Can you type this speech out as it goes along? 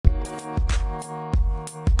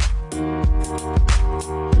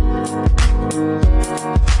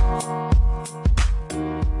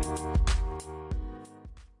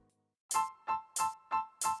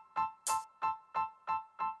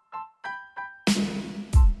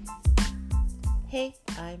Hey,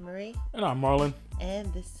 I'm Marie. And I'm Marlon.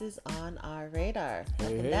 And this is On Our Radar. Hey,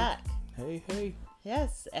 Welcome hey. back. Hey.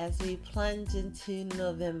 Yes, as we plunge into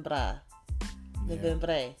November. Yeah.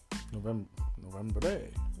 November.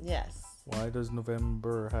 Yes. Why does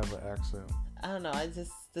November have an accent? I don't know. I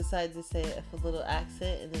just decided to say it with a little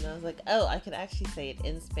accent. And then I was like, oh, I can actually say it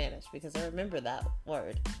in Spanish because I remember that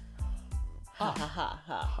word. Ha ha ha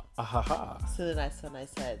ha. Ah ha ha. So then that's when I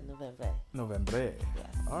said November. November. Yes.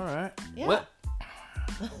 All right. Yeah. Well,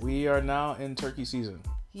 we are now in turkey season.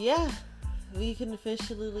 Yeah. We can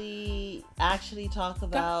officially actually talk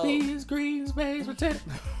about... Beans, greens, maize, potato.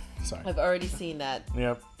 Sorry. I've already seen that.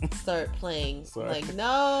 Yep. Start playing. Sorry. Like,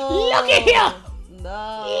 no. Look at here.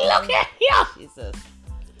 No. Look at here. Jesus.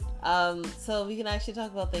 So we can actually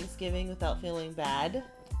talk about Thanksgiving without feeling bad.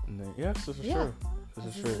 Yes, this is Yeah. true. This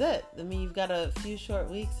is This is it. I mean, you've got a few short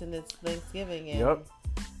weeks and it's Thanksgiving. And Yep.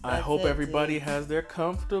 I that's hope it, everybody dude. has their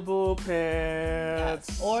comfortable pants.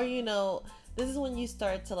 Yes. Or, this is when you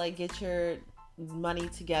start to like get your money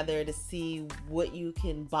together to see what you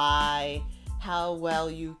can buy, how well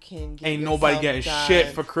you can get Ain't nobody getting done. shit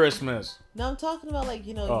for Christmas. No, I'm talking about like,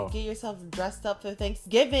 you Oh. get yourself dressed up for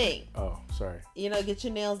Thanksgiving. Oh, sorry. Get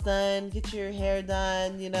your nails done, get your hair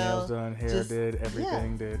done, Nails done, hair just- did,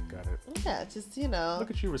 everything did. Got it. Yeah, just, Look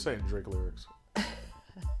at you reciting Drake lyrics.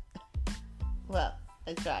 Well,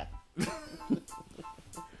 I try.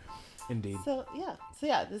 Indeed. So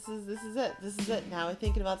yeah, this is it. This is it. Now we're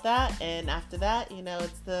thinking about that, and after that,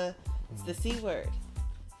 it's the C word.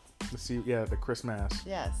 Let's see. Yeah, the Christmas.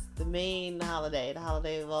 Yes, the main holiday, the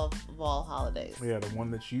holiday of all holidays. Yeah, the one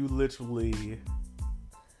that you literally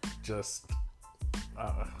just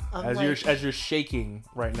I'm as you're shaking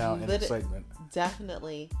right now in excitement.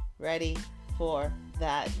 Definitely ready for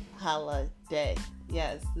that holiday.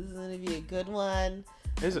 Yes, this is gonna be a good one.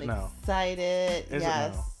 Is it now? Excited. Is it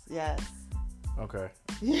yes. now? Yes. Okay.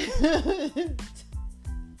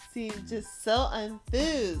 Seem just so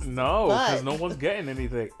enthused. No, because but- no one's getting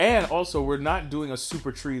anything. And also, we're not doing a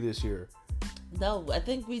super tree this year. No, I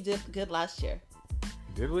think we did good last year.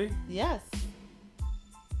 Did we? Yes.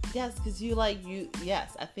 Yes, because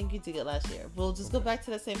yes, I think you did it last year. We'll just go back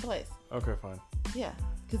to the same place. Okay, fine. Yeah.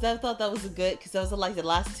 Because I thought that was because that was like the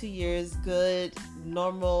last 2 years, good,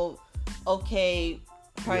 normal, okay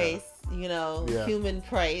price, Yeah. human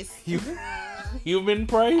price. Human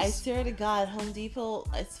price? I swear to God, Home Depot,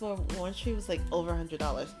 I swear one tree was like over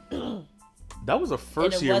 $100. That was the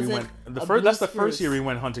first And it year we wasn't went. a blue That's the first spruce. year we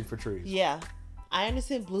went hunting for trees. Yeah. I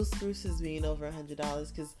understand blue spruces being over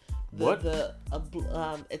 $100 because What?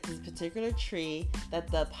 it's a particular tree that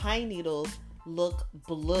the pine needles look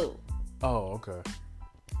blue. Oh, okay.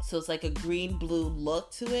 So it's like a green blue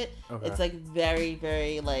look to it. Okay. It's like very,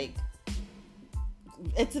 very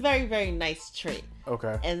it's a very, very nice tree.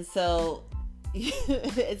 Okay. And so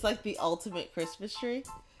it's like the ultimate Christmas tree.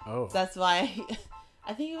 Oh. That's why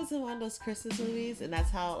I think it was in one of those Christmas movies, and that's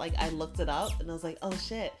how I looked it up, and I was like, oh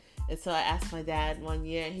shit. And so I asked my dad one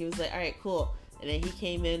year, and he was like, all right, cool. And then he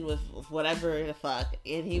came in with whatever the fuck,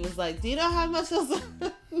 and he was like, do you know how much those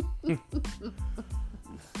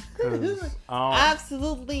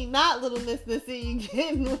Absolutely not, little Miss Missy. You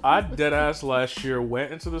getting? I dead ass last year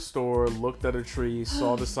went into the store, looked at a tree,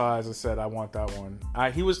 saw the size, and said, I want that one.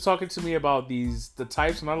 He was talking to me about the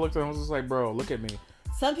types, and I looked at him and was just like, bro, look at me.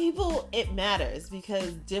 Some people, it matters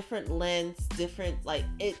because different lengths,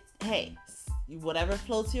 hey, whatever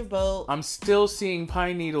floats your boat. I'm still seeing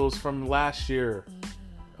pine needles from last year.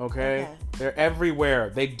 Okay? They're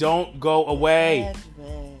everywhere. They don't go away.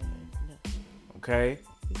 Everywhere. No. Okay?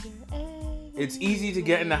 It's easy to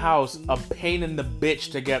get in the house, a pain in the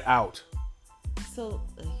bitch to get out. So,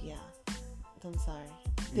 yeah. I'm sorry.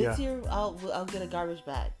 Yeah. This year, I'll get a garbage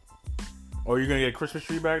bag. Or you're gonna get a Christmas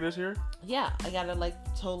tree bag this year? Yeah, I gotta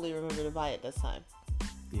totally remember to buy it this time.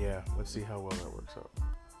 Yeah, let's see how well that works out.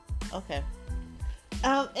 Okay.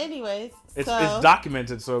 Anyways, It's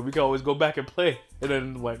documented, so we can always go back and play. And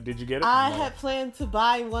then, did you get it? I No. had planned to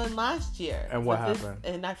buy one last year. And what happened?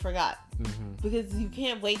 And I forgot. Mm-hmm. Because you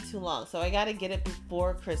can't wait too long. So I got to get it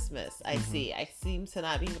before Christmas. I seem to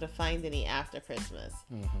not be able to find any after Christmas.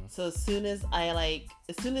 Mm-hmm. So as soon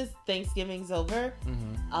as Thanksgiving's over,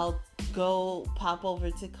 I'll go pop over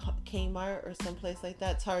to Kmart or someplace like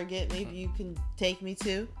that. Target, maybe you can take me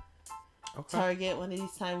to. Okay. Target one of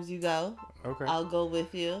these times you go. Okay. I'll go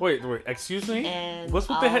with you. Wait. Excuse me. And What's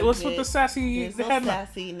with the sassy there's no head nod?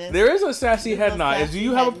 sassiness. There is a sassy There's head no nod. Do sassy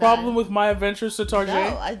you have a head problem nod. with my adventures to Target?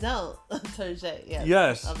 No, I don't. Target, yes.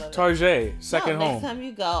 Yes, I love it. Target, second no, home. Next time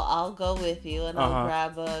you go, I'll go with you and I'll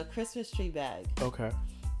grab a Christmas tree bag. Okay.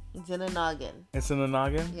 It's in a noggin. It's in the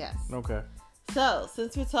noggin? Yes. Okay. So,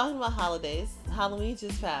 since we're talking about holidays, Halloween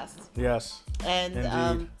just passed. Yes.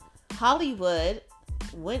 And Hollywood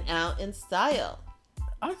went out in style.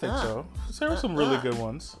 I think so. There were some really good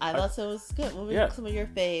ones. I thought so. It was good. What were some of your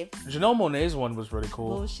faves? Janelle Monáe's one was really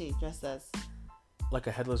cool. What was she dressed as? Like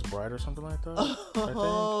a headless bride or something like that.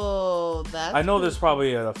 Oh, that's. I know there's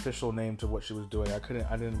probably an official name to what she was doing.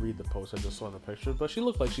 I didn't read the post. I just saw the picture, but she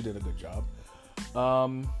looked like she did a good job. Let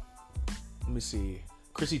me see.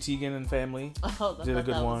 Chrissy Teigen and Family did a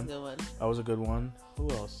good one. That was a good one. Who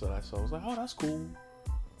else did I saw? I was like, oh, that's cool.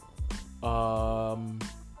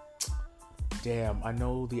 Damn, I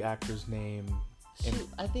know the actor's name. Shoot,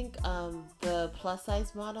 I think the plus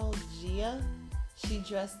size model Gia, she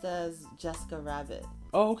dressed as Jessica Rabbit.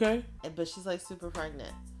 Oh, okay. But she's like super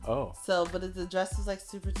pregnant. Oh. So, but the dress was like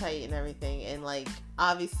super tight and everything, and like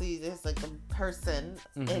obviously there's like a person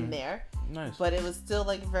in there. Nice. But it was still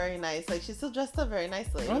like very nice. Like she still dressed up very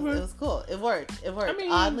nicely. Okay. It was cool. It worked. I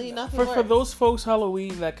mean, oddly enough, for those folks,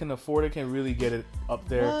 Halloween that can afford it can really get it up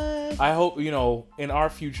there. What? I hope, you know, in our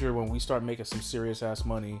future when we start making some serious ass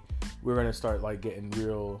money, we're gonna start like getting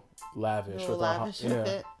real lavish with lavish with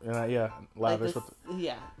it. Lavish like with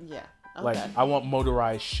yeah. Okay. Like I want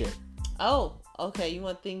motorized shit. Oh, okay. You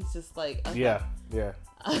want things just like okay. Yeah. Yeah,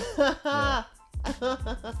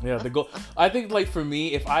 the goal. I think like for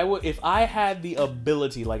me, if I had the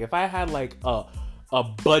ability, like if I had like a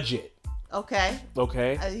budget. Okay.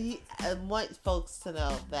 I want folks to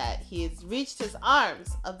know that he has reached his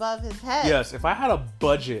arms above his head. Yes, if I had a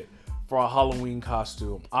budget for a Halloween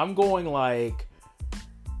costume, I'm going like,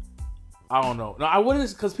 I don't know. No, I wouldn't,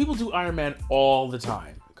 because people do Iron Man all the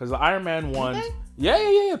time. Because the Iron Man ones,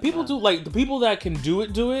 yeah. People do, like the people that can do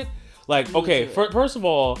it. Like, okay, first of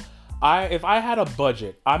all, if I had a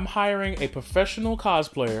budget, I'm hiring a professional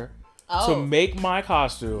cosplayer to make my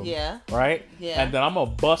costume. Yeah. Right? Yeah. And then I'm gonna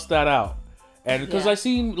bust that out. And because I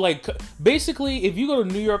seen, like, basically, if you go to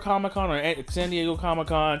New York Comic Con or San Diego Comic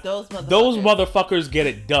Con, those motherfuckers get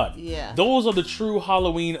it done. Yeah. Those are the true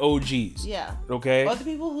Halloween OGs. Yeah. Okay? Or the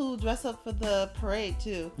people who dress up for the parade,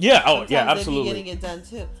 too. Yeah. Oh, sometimes yeah, absolutely. They be getting it done,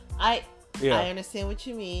 too. I understand what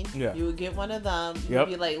you mean. Yeah. You would get one of them. You'd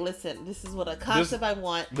be like, listen, this is what a concept I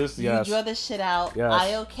want. You draw this shit out. Yes.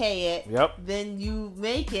 I okay it. Yep. Then you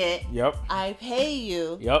make it. Yep. I pay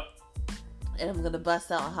you. Yep. And I'm gonna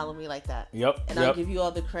bust out on Halloween like that. Yep. And I'll give you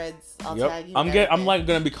all the creds. I'll tag you. I'm like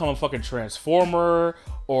gonna become a fucking Transformer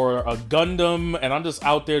or a Gundam, and I'm just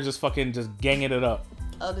out there just ganging it up.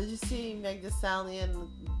 Oh, did you see Meg Thee Stallion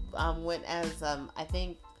went as I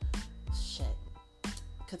think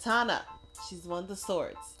Katana. She's one of the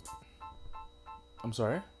swords. I'm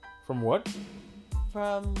sorry? From what?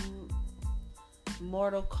 From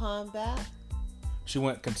Mortal Kombat. She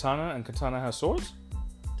went Katana, and Katana has swords?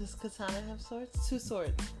 Does Katana have swords? 2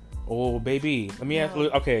 swords. Oh, baby. Let me ask.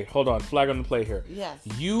 Okay, hold on. Flag on the play here. Yes.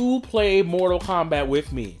 You play Mortal Kombat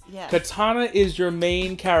with me. Yes. Katana is your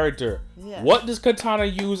main character. Yes. What does Katana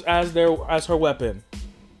use as her weapon?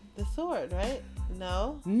 The sword, right?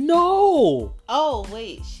 No. Oh,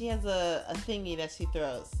 wait. She has a thingy that she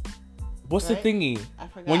throws. What's the thingy? I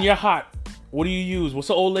forgot. When you're hot, what do you use? What's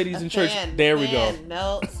the old ladies in church? There we go.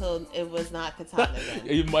 No, so it was not Katana then.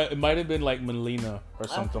 It might have been like Melina or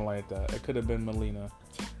something like that. It could have been Melina.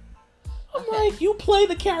 I'm like, you play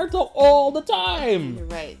the character all the time. You're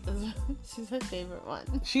right. She's my favorite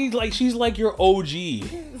one. She's like your OG.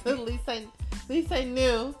 At least I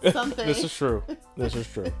knew something. This is true.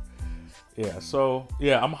 Yeah, so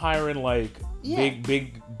I'm hiring like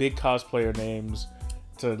big cosplayer names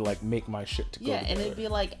to like make my shit to go together. And it'd be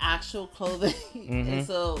like actual clothing. And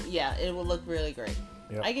so it will look really great.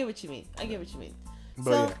 Yep. I get what you mean.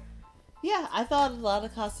 But I thought a lot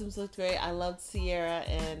of costumes looked great. I loved Sierra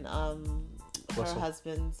and her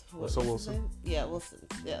husband's Russell Wilson. Yeah, Wilson.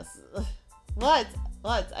 Yes. What?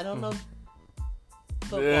 I don't know.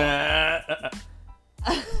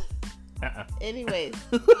 Anyways,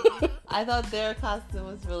 I thought their costume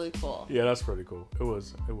was really cool. Yeah, that's pretty cool. It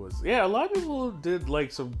was. Yeah, a lot of people did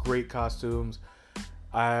like some great costumes.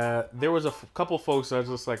 There was a couple folks that was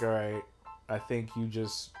just like, all right, I think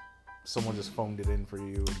someone just phoned it in for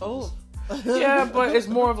you. Yeah, but it's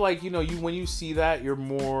more of like, when you see that, you're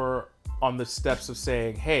more on the steps of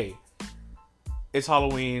saying, hey, it's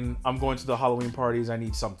Halloween. I'm going to the Halloween parties. I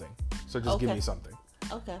need something. So just give me something.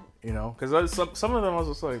 Okay. Because some of them I was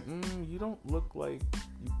just like, you don't look like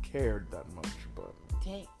you cared that much, but.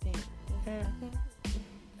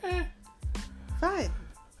 Fine.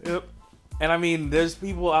 Yep. And I mean, there's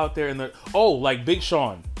people out there like Big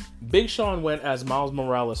Sean. Big Sean went as Miles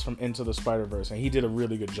Morales from Into the Spider-Verse, and he did a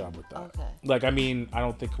really good job with that. Okay. Like, I mean, I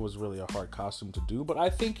don't think it was really a hard costume to do, but I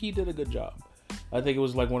think he did a good job. I think it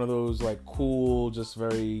was like one of those like cool, just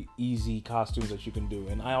very easy costumes that you can do.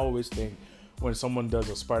 And I always think when someone does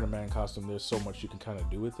a Spider-Man costume, there's so much you can kind of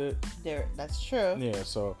do with it. That's true. Yeah,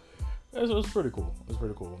 so it was pretty cool. It was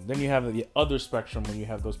pretty cool. Then you have the other spectrum when you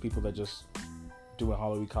have those people that just doing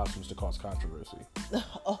Halloween costumes to cause controversy.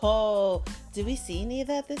 Oh, did we see any of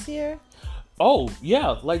that this year? Oh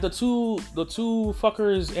yeah, like the two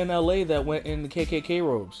fuckers in LA that went in the KKK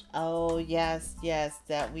robes. Oh yes,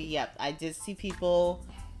 I did see people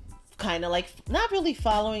kind of like not really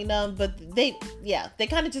following them, but they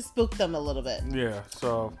kind of just spooked them a little bit. Yeah,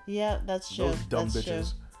 so yeah, that's true. Those dumb that's bitches.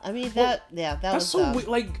 True. I mean that was so dumb. weird.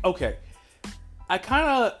 Like, okay, I kind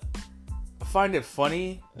of find it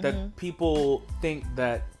funny that people think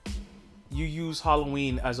that you use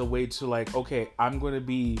Halloween as a way to like, okay, I'm going to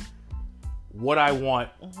be what I want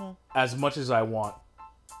as much as I want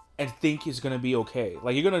and think it's going to be okay.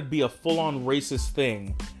 Like, you're going to be a full-on racist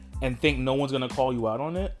thing and think no one's going to call you out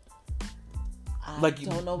on it. I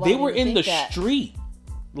don't know why they were in the that. street,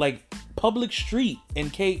 like public street in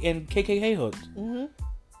KKK hoods.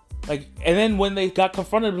 Like, and then when they got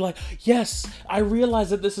confronted, they're like, "Yes, I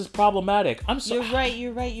realize that this is problematic." I'm sorry.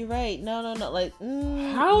 You're right. No. Like,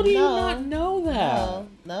 how do you not know that?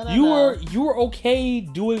 No. You were okay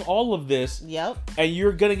doing all of this. Yep. And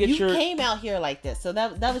you're gonna get you came out here like this, so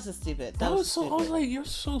that was just stupid. That was so. stupid. I was like, you're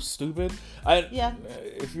so stupid. Yeah.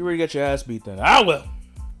 If you were to get your ass beat, then I will.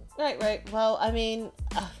 Right. Well, I mean,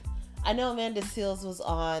 I know Amanda Seales was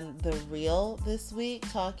on The Real this week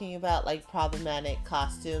talking about like problematic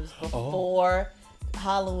costumes before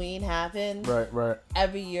Halloween happened. Right.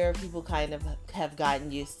 Every year people kind of have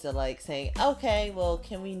gotten used to like saying, okay, well,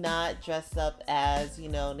 can we not dress up as,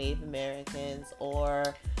 Native Americans or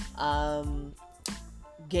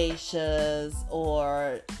geishas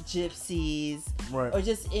or gypsies or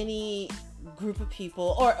just any group of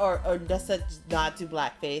people or just not do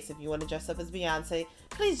blackface. If you want to dress up as Beyonce,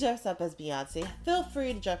 please dress up as Beyonce. Feel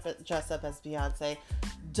free to dress up as Beyonce.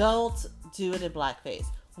 Don't do it in blackface.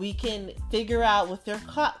 We can figure out with your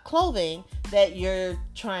clothing that you're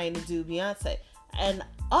trying to do Beyonce. And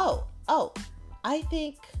I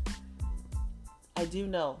think I do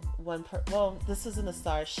know one well, this isn't a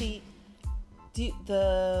star. We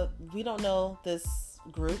don't know this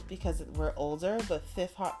group because we're older, but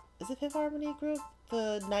Fifth Harmony group?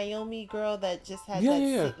 The Naomi girl that just had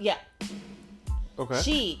Yeah. Okay.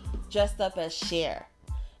 She dressed up as Cher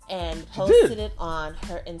and posted it on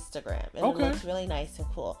her Instagram. And it looked really nice and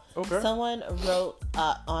cool. Okay. Someone wrote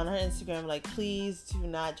on her Instagram, like, please do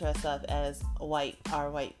not dress up as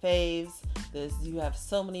our white faves. You have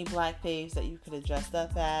so many black faves that you could have dressed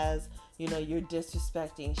up as. You're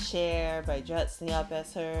disrespecting Cher by dressing up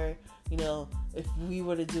as her. If we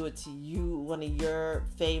were to do it to you, one of your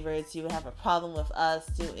favorites, you would have a problem with us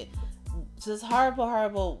doing it. Just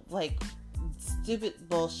horrible, like, stupid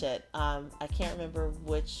bullshit. I can't remember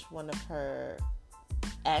which one of her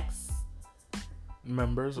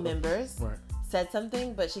members said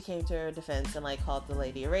something, but she came to her defense and like called the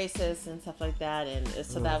lady a racist and stuff like that, and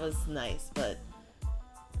so that was nice. But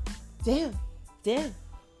damn.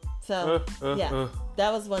 So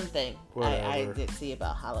that was one thing I did see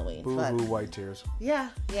about Halloween. Boo-hoo, white tears. Yeah.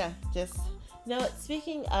 Just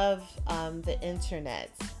speaking of the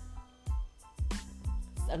internet,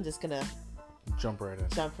 I'm just gonna jump right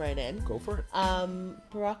in. Go for it.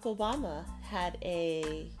 Barack Obama had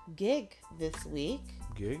a gig this week.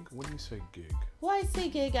 Gig? When do you say gig? Well, I say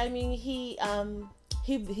gig. I mean he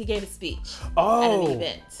gave a speech at an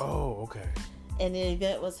event. Oh, okay. And the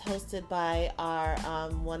event was hosted by our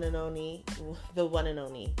the one and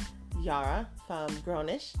only Yara from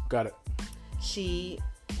Grownish. Got it. She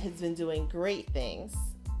has been doing great things,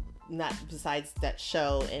 not besides that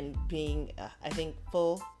show and being, I think,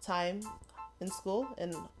 full time in school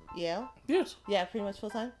in Yale. Yes. Yeah, pretty much full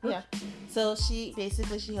time. Yes. Yeah. So she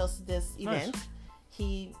hosted this event. Nice.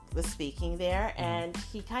 He was speaking there, and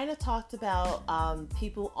he kind of talked about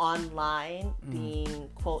people online being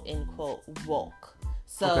quote unquote woke.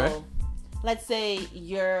 So let's say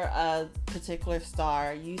you're a particular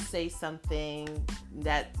star, you say something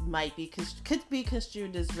that could be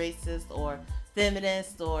construed as racist or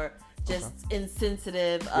feminist or just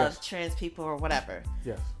insensitive of trans people or whatever.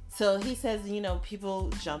 Yes. So he says, people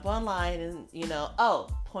jump online and,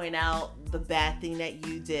 point out the bad thing that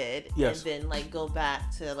you did. Yes. And then, go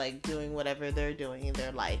back to, doing whatever they're doing in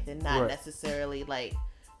their life and not necessarily,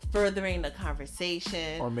 furthering the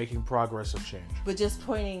conversation. Or making progress of change. But just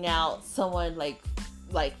pointing out someone,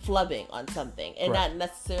 flubbing on something. And that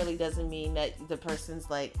necessarily doesn't mean that the person's,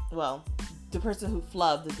 the person who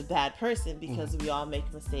flubbed is a bad person because we all make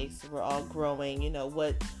mistakes. We're all growing.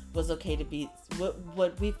 was okay to be,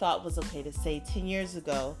 what we thought was okay to say 10 years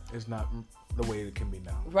ago is not the way it can be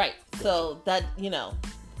now. Right. Gotcha. So that,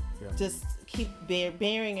 just keep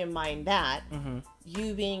bearing in mind that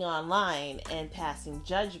you being online and passing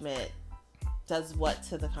judgment does what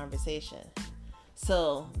to the conversation.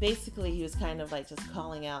 So basically he was kind of like just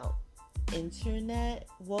calling out internet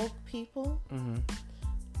woke people.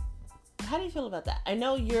 How do you feel about that? I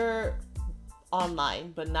know you're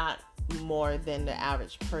online, but not more than the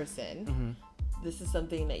average person. This is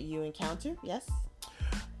something that you encounter, yes?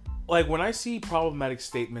 Like when I see problematic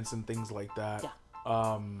statements and things like that,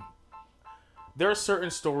 there are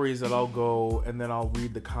certain stories that I'll go and then I'll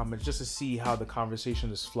read the comments just to see how the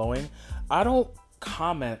conversation is flowing. I don't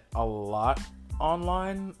comment a lot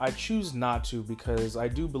online. I choose not to because I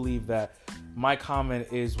do believe that my comment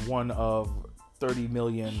is one of 30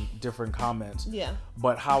 million different comments. Yeah.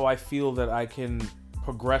 But how I feel that I can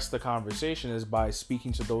progress the conversation is by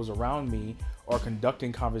speaking to those around me or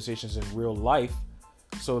conducting conversations in real life,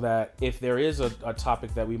 so that if there is a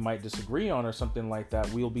topic that we might disagree on or something like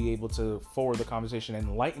that, we'll be able to forward the conversation and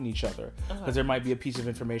enlighten each other. Because there might be a piece of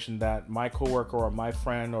information that my coworker or my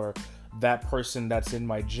friend or that person that's in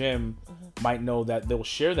my gym might know, that they'll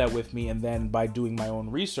share that with me, and then by doing my own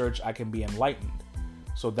research I can be enlightened.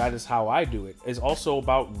 So that is how I do it. It's also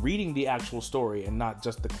about reading the actual story and not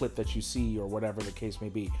just the clip that you see or whatever the case may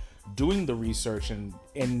be. Doing the research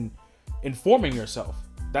and informing yourself.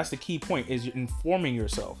 That's the key point, is informing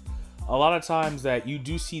yourself. A lot of times that you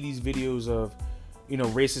do see these videos of,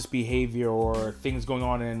 racist behavior or things going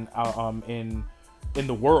on in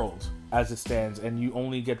the world as it stands, and you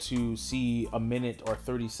only get to see a minute or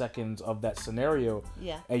 30 seconds of that scenario.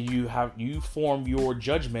 Yeah. And you form your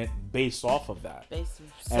judgment based off of that. Based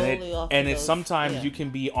solely off and of it's sometimes you can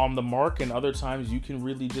be on the mark, and other times you can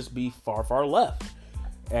really just be far, far left.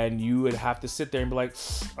 And you would have to sit there and be like,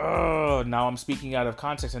 oh, now I'm speaking out of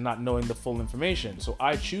context and not knowing the full information. So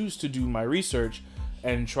I choose to do my research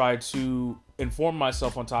and try to inform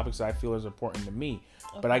myself on topics that I feel is important to me.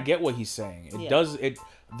 Okay. But I get what he's saying.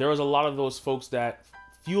 There is a lot of those folks that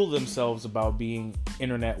fuel themselves about being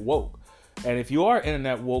internet woke. And if you are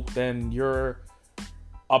internet woke, then you're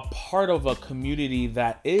a part of a community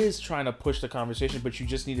that is trying to push the conversation, but you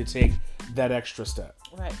just need to take that extra step.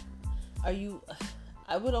 Right. I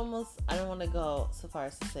don't want to go so far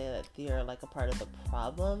as to say that you're like a part of the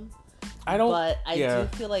problem. But I do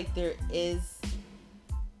feel like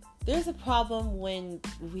there's a problem when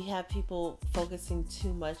we have people focusing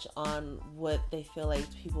too much on what they feel like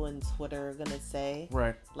people in Twitter are gonna say.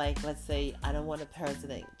 Right. Like, let's say I don't want a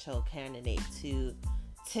presidential candidate to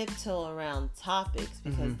tiptoe around topics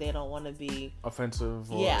because they don't want to be offensive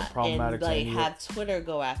or problematic, and have Twitter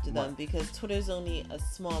go after them, because Twitter's only a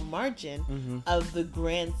small margin of the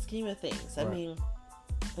grand scheme of things. I mean,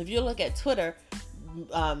 if you look at Twitter,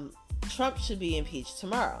 Trump should be impeached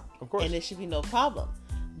tomorrow, of course, and it should be no problem.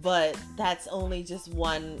 But that's only just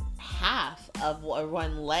one half of, or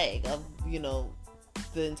one leg of,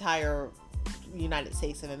 the entire United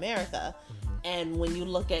States of America. And when you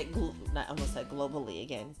look at, I almost said globally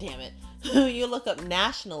again, damn it. When you look up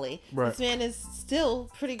nationally, this man is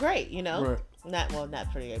still pretty great, Not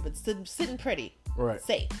pretty great, but still sitting pretty.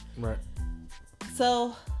 Safe. Right.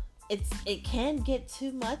 So it can get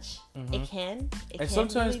too much. It can. And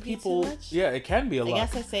sometimes really people, it can be a lot. I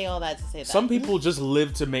guess I say all that to say that. Some people just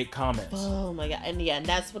live to make comments. Oh my God. And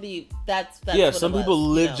that's what that's some people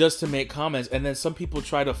live just to make comments, and then some people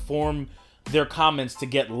try to form their comments to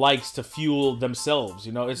get likes to fuel themselves.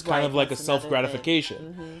 It's kind of like a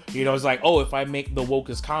self-gratification. It's like, oh, if I make the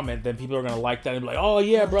wokest comment, then people are gonna like that and be like, oh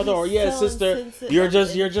yeah, brother, or yeah, sister, you're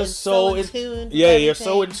just so in tune. You're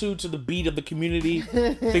so in tune to the beat of the community,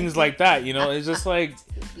 things like that. It's just like,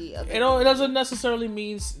 it doesn't necessarily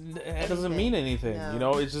mean anything.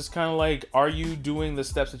 No. It's just kind of like, are you doing the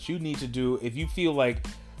steps that you need to do? If you feel like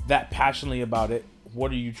that passionately about it, what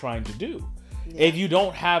are you trying to do? If you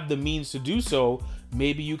don't have the means to do so,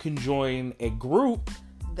 maybe you can join a group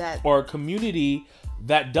or a community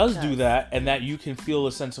that does do that, and that you can feel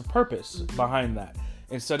a sense of purpose behind that.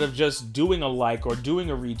 Instead of just doing a like or doing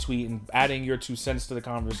a retweet and adding your 2 cents to the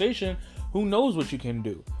conversation, who knows what you can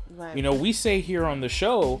do? Right. We say here on the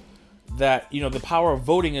show that, the power of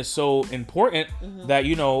voting is so important that,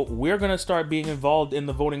 we're going to start being involved in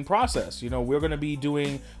the voting process. We're going to be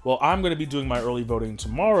I'm going to be doing my early voting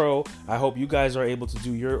tomorrow. I hope you guys are able to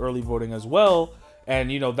do your early voting as well.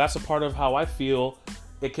 And, that's a part of how I feel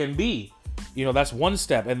it can be. that's one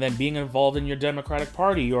step. And then being involved in your Democratic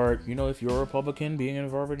Party, or, if you're a Republican, being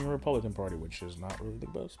involved in your Republican Party, which is not really the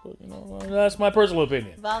best, but, that's my personal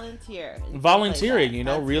opinion. Volunteering,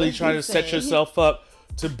 really trying to set yourself up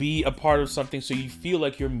to be a part of something so you feel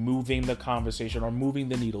like you're moving the conversation or moving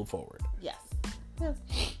the needle forward. Yes. Yeah.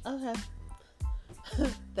 Okay.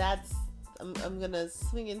 I'm going to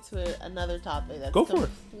swing into another topic that's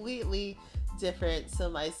completely different. So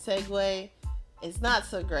my segue is not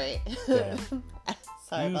so great. Sorry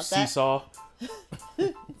about that. Seesaw.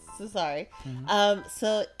 So sorry. Mm-hmm.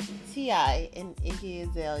 So T.I. and Iggy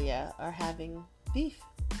Azalea are having beef.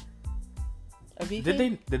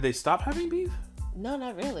 Did they stop having beef? No,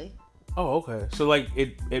 not really. Oh, okay. So like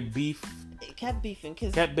it kept beefing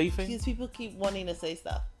because people keep wanting to say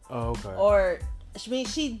stuff. Oh, okay. Or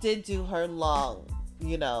she did do her long,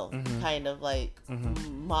 kind of like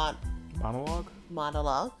monologue.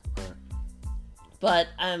 Right. But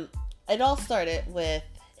it all started with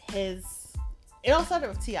T.I.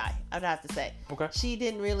 I would have to say. Okay. She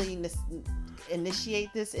didn't really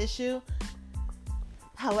initiate this issue.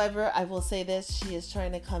 However, I will say this: she is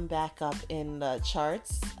trying to come back up in the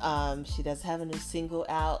charts. She does have a new single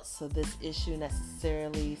out, so this issue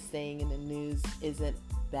necessarily staying in the news isn't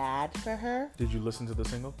bad for her. Did you listen to the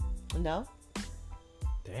single? No.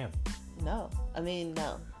 Damn. No. I mean,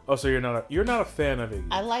 no. Oh, so you're not a fan of Iggy?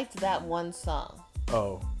 I liked that one song.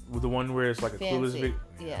 Oh, the one where it's like a clueless video?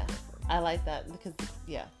 Yeah. I like that because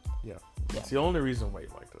Yeah. That's the only reason why you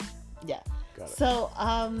liked it. Yeah. Got it. So,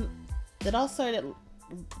 it all started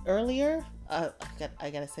earlier. I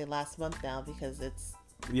gotta say last month now because it's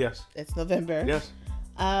November. Yes.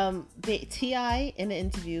 T.I. in an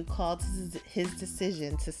interview called his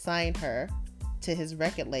decision to sign her to his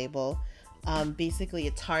record label basically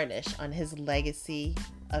a tarnish on his legacy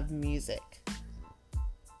of music.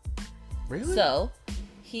 Really? So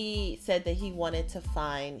he said that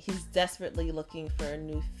he's desperately looking for a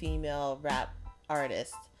new female rap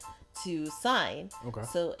artist to sign. Okay.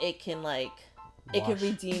 So it can it can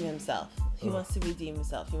redeem himself. He wants to redeem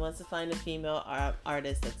himself. He wants to find a female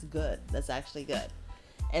artist that's good, that's actually good.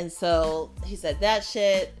 And so he said that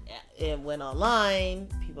shit. It went online.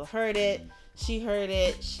 People heard it. She heard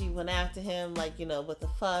it. She went after him what the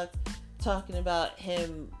fuck? Talking about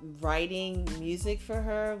him writing music for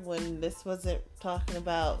her when this wasn't talking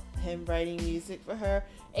about him writing music for her.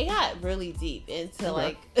 It got really deep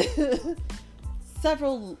into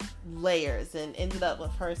several layers and ended up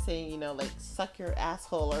with her saying, suck your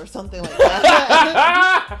asshole or something like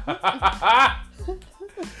that.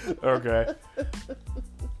 Okay.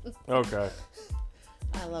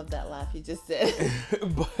 I love that laugh you just did.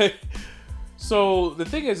 But so the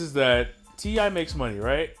thing is that T.I. makes money,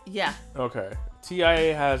 right? Yeah. Okay.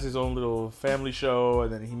 T.I. has his own little family show,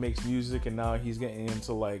 and then he makes music, and now he's getting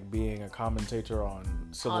into being a commentator on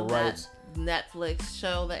civil rights. That Netflix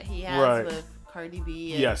show that he has with Cardi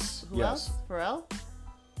B and who else? Pharrell?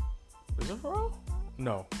 Is it Pharrell?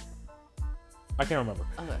 No. I can't remember.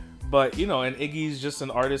 Okay. But, and Iggy's just an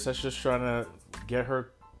artist that's just trying to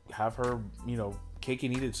have her, cake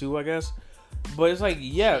and eat it too, I guess. But it's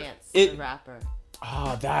Chance the rapper.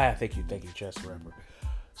 Thank you, Chance the rapper.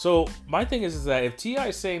 So my thing is that if T.I.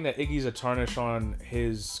 is saying that Iggy's a tarnish on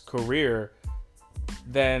his career,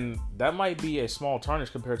 then that might be a small tarnish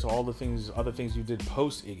compared to all the other things you did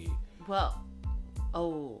post Iggy. Well,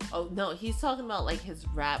 oh no, he's talking about his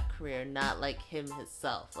rap career, not him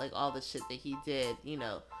himself, all the shit that he did,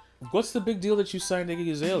 What's the big deal that you signed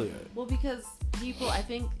Iggy Azalea? Well, because I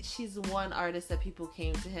think she's one artist that people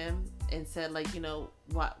came to him and said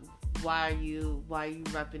why are you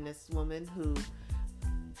repping this woman who,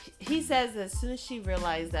 he says that as soon as she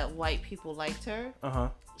realized that white people liked her,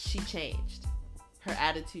 she changed. Her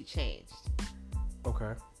attitude changed.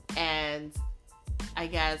 Okay. And I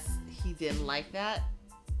guess he didn't like that.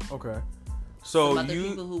 Okay. So some other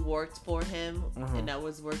people who worked for him and that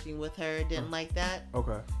was working with her didn't like that.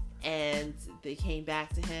 Okay. And they came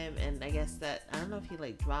back to him, and I guess that, I don't know if he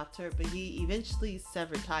dropped her, but he eventually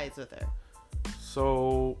severed ties with her.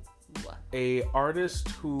 So what? A artist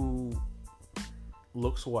who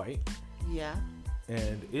looks white,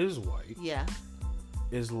 and is white,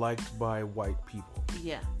 is liked by white people.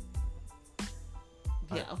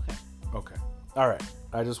 Okay. All right.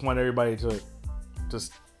 I just want everybody to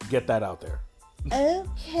just get that out there.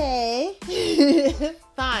 Okay.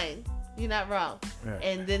 Fine. You're not wrong. Yeah.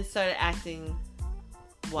 And then started acting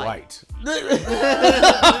white. So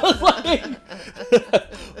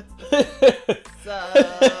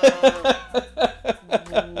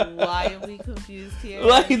why are we confused here?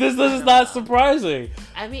 This is not surprising.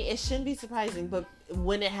 I mean, it shouldn't be surprising, but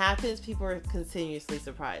when it happens, people are continuously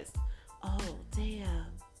surprised. Oh, damn.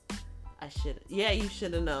 I should. Yeah, you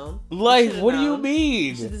should have known. Like, what do you mean?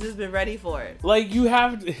 You should have just been ready for it. Like, you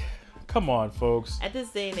have to. Come on, folks. At this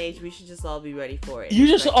day and age, we should just all be ready for it.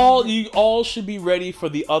 You all should be ready for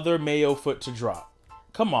the other Mayo foot to drop.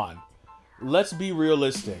 Come on. Let's be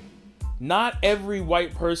realistic. Not every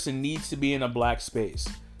white person needs to be in a black space.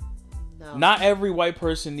 No. Not every white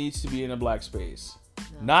person needs to be in a black space.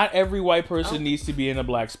 No. Not every white person needs to be in a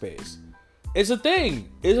black space. It's a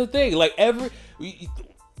thing. It's a thing. Like,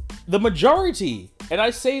 the majority, and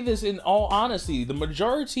I say this in all honesty, the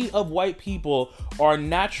majority of white people are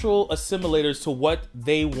natural assimilators to what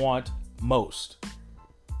they want most.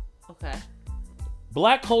 Okay.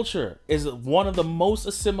 Black culture is one of the most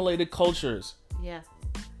assimilated cultures. Yeah.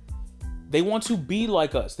 They want to be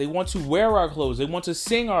like us. They want to wear our clothes. They want to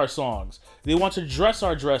sing our songs. They want to dress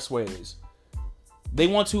our dress ways. They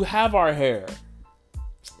want to have our hair.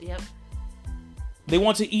 Yep. They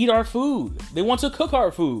want to eat our food. They want to cook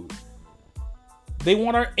our food. They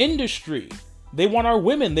want our industry. They want our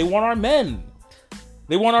women. They want our men.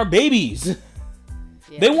 They want our babies.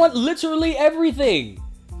 Yeah. They want literally everything.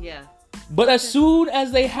 Yeah. But as soon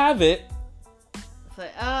as they have it, it's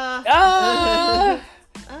like,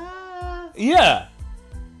 yeah.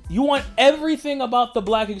 You want everything about the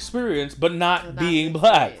black experience, but not being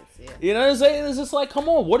black. Yeah. You know what I'm saying? It's just like, come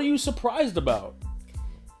on, what are you surprised about?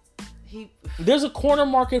 There's a corner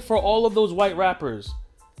market for all of those white rappers.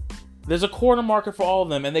 There's a corner market for all of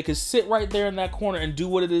them, and they can sit right there in that corner and do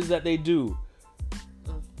what it is that they do.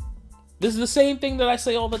 This is the same thing that I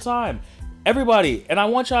say all the time. Everybody, and I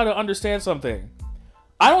want y'all to understand something.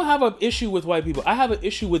 I don't have an issue with white people. I have an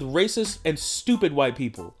issue with racist and stupid white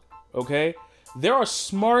people. Okay? There are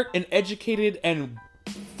smart and educated and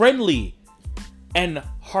friendly and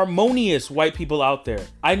harmonious white people out there.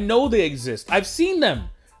 I know they exist. I've seen them.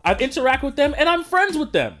 I've interacted with them and I'm friends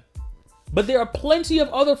with them. But there are plenty of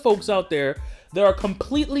other folks out there that are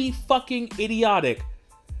completely fucking idiotic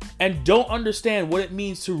and don't understand what it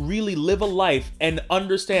means to really live a life and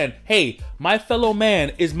understand, hey, my fellow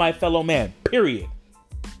man is my fellow man, period.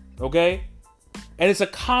 Okay? And it's a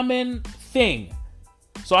common thing.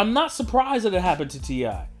 So I'm not surprised that it happened to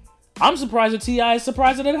T.I. I'm surprised that T.I. is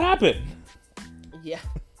surprised that it happened. Yeah.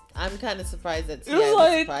 I'm kind of surprised that T.I.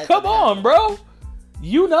 It's like, come on, bro.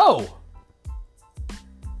 You know.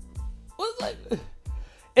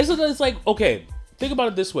 It's like, okay, think about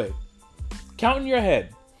it this way. Count in your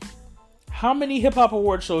head. How many hip hop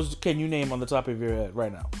award shows can you name on the top of your head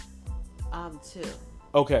right now? 2.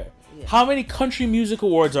 Okay. Yeah. How many country music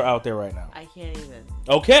awards are out there right now? I can't even.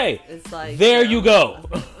 Okay. It's like, there you go.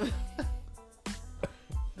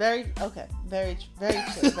 Very true. Very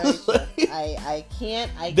true. I can't.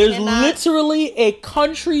 There's literally a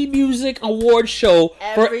country music award show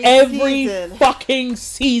for every fucking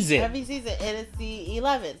season. Every season, and it's the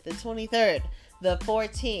 11th, the 23rd, the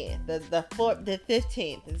 14th, the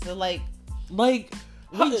 15th. It's like we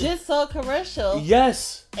just saw a commercial.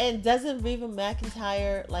 Yes. And doesn't Reba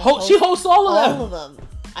McEntire she hosts all of them?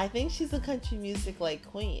 I think she's a country music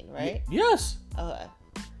queen, right? Yes. Okay.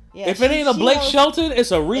 Yeah, if it ain't a Blake Shelton,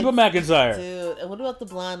 it's a Reba McEntire. Dude, and what about the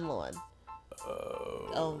blonde one?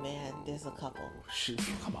 Oh man, there's a couple.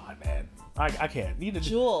 Come on, man. I can't.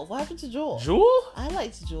 Jewel. What happened to Jewel? Jewel? I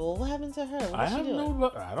liked Jewel. What happened to her? What is she doing?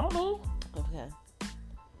 I don't know. Okay.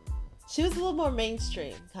 She was a little more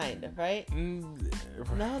mainstream, kind of, right? No,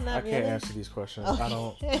 not really. I can't answer these questions. Okay. I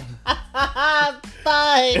don't.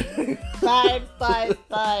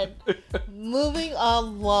 Fine. Moving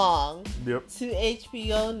along to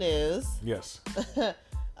HBO News. Yes.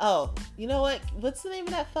 Oh, you know what? What's the name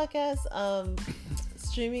of that fuck-ass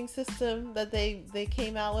streaming system that they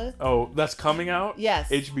came out with? Oh, that's coming out? Yes.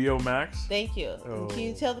 HBO Max? Thank you. Oh. Can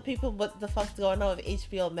you tell the people what the fuck's going on with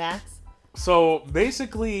HBO Max? So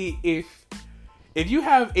basically, if you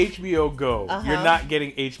have HBO Go, you're not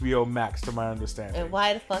getting HBO Max, to my understanding. And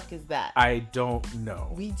why the fuck is that? I don't know.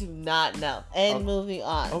 We do not know. And moving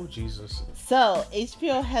on. Oh, Jesus. So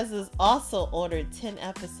HBO has also ordered 10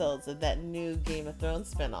 episodes of that new Game of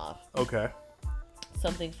Thrones spinoff. Okay.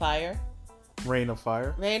 Something Fire. Reign of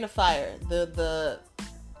Fire. Reign of Fire. The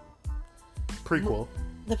prequel.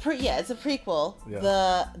 It's a prequel.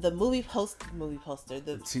 Yeah. The movie poster,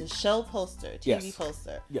 the show poster, TV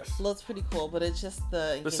poster. Yes. Looks pretty cool, but it's just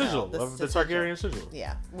the sigil of the Targaryen sigil.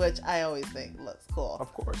 Yeah, which I always think looks cool.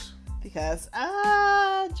 Of course. Because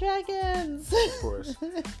dragons. Of course.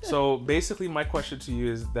 So basically, my question to you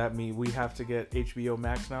is that we have to get HBO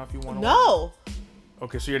Max now if you want to. No.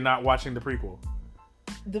 Okay, so you're not watching the prequel.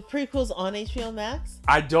 The prequel's on HBO Max?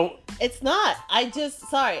 I don't. It's not. I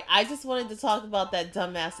just wanted to talk about that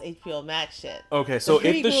dumbass HBO Max shit. Okay, so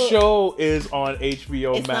if the show is on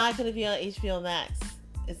HBO Max, it's not going to be on HBO Max.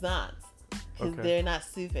 It's not, because they're not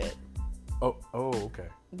stupid. Oh, okay.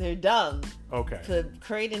 They're dumb. Okay. For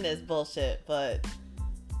creating this bullshit, but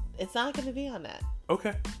it's not going to be on that.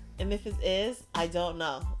 Okay. And if it is, I don't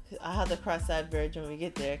know. I'll have to cross that bridge when we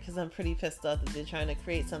get there, because I'm pretty pissed off that they're trying to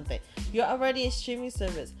create something. You're already a streaming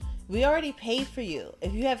service. We already paid for you.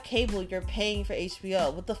 If you have cable, you're paying for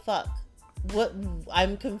HBO. What the fuck? What?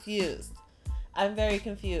 I'm confused. I'm very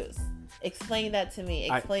confused. Explain that to me.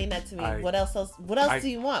 What else do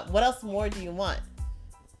you want? What else more do you want?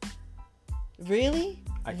 Really?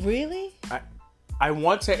 Really? I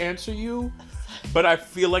want to answer you, but I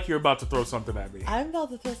feel like you're about to throw something at me. I'm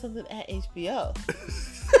about to throw something at HBO.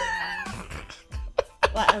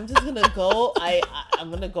 Like, I'm just gonna go.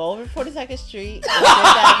 I'm gonna go over 42nd Street and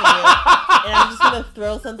Avenue, and I'm just gonna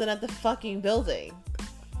throw something at the fucking building.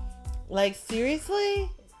 Like,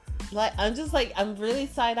 seriously? Like, I'm really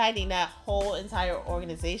side-eyeing that whole entire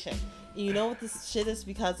organization. And you know what this shit is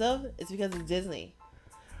because of? It's because of Disney.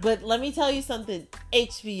 But let me tell you something,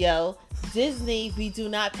 HBO, Disney, we do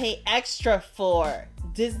not pay extra for.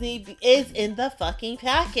 Disney is in the fucking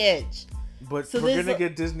package. But so we're gonna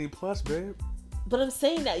get Disney Plus, babe. But I'm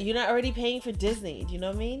saying that you're not already paying for Disney. Do you know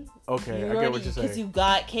what I mean? Okay, I get what you're saying. Because you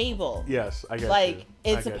got cable. Yes, I get Like,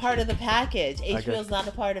 it's a part of the package. HBO's not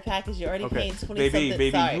a part of the package. You're already paying $20-something.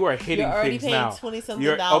 Baby, you are hitting things now. You're already paying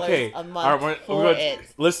 $20-something a month for it.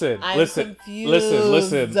 Listen. Confused.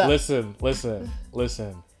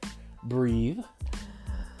 Listen. Breathe.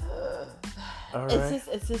 All right.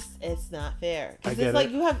 It's not fair. Because it's like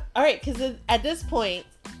you have, all right, because at this point,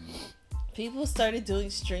 people started doing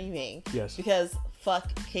streaming. Yes. Because fuck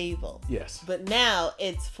cable. Yes. But now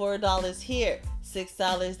it's $4 here,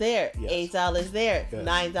 $6 there, yes. $8 there, yes.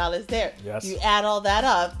 $9 there. Yes. You add all that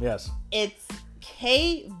up. Yes. It's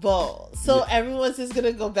cable. So everyone's just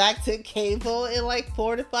gonna go back to cable in like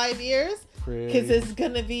 4 to 5 years because it's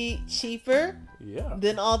gonna be cheaper. Yeah.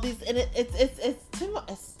 Than all these, and it's too much.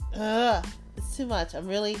 It's too much. I'm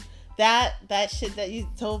really that shit that you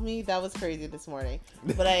told me, that was crazy this morning.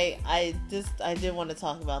 But I did want to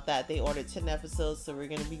talk about that. They ordered 10 episodes, so we're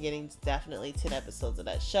gonna be getting definitely 10 episodes of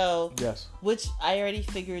that show. Yes. Which I already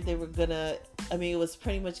figured they were gonna. I mean, it was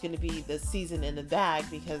pretty much gonna be the season in the bag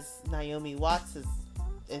because Naomi Watts is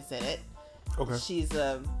in it. Okay. She's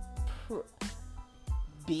a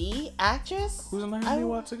B actress. Who's Naomi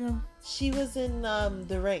Watts again? She was in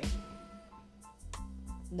The Ring.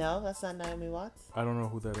 No, that's not Naomi Watts. I don't know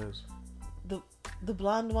who that is. The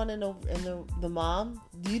blonde one and the mom.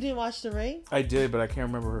 You didn't watch The Ring? I did, but I can't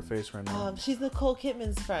remember her face right now. She's Nicole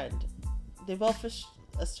Kidman's friend. They're both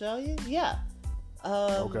Australian. Yeah.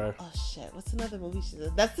 Okay. Oh shit! What's another movie she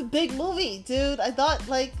did? That's a big movie, dude. I thought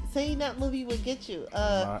like saying that movie would get you.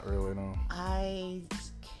 Not really, no.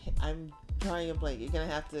 I'm drawing a blank. You're gonna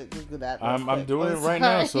have to Google that. I'm doing it right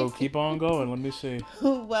now, so keep on going. Let me see.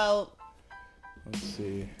 Well, let's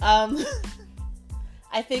see.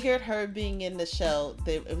 I figured her being in the show,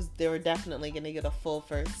 they were definitely gonna get a full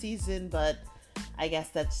first season, but I guess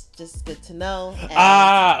that's just good to know.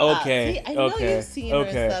 And, okay. See, I know you've seen her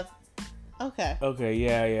and stuff. Okay. Okay.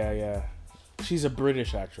 Yeah. She's a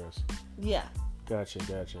British actress. Yeah. Gotcha.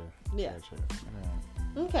 Yeah. Gotcha. Yeah.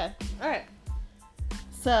 Okay. All right.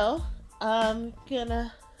 So I'm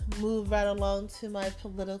gonna move right along to my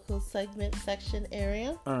political segment section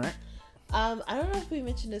area. All right. I don't know if we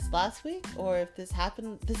mentioned this last week or if this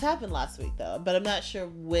happened. This happened last week though, but I'm not sure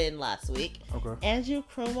when last week. Okay. Andrew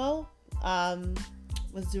Cuomo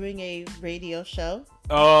was doing a radio show.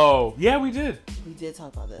 Oh, yeah, we did. We did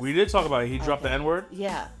talk about this. We did talk about it. He dropped the N-word?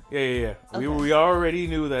 Yeah. Yeah. Okay. We already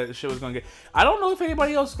knew that the shit was going to get... I don't know if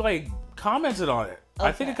anybody else, like, commented on it. Okay.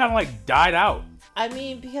 I think it kind of, like, died out. I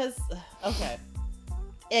mean, because... Okay.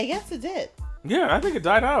 I guess it did. Yeah, I think it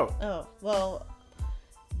died out. Oh, well...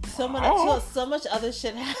 So much other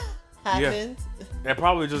shit happened. Yeah. It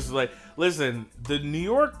probably just, like... Listen, the New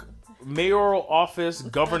York... mayoral office,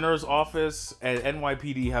 governor's office, and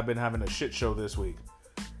NYPD have been having a shit show this week.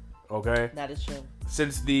 Okay? That is true.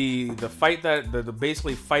 Since the fight that the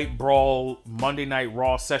basically fight brawl Monday Night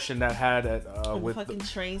Raw session that had at with fucking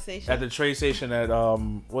train station. At the train station at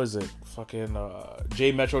what is it? Fucking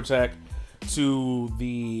J Metro Tech, to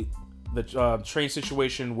the train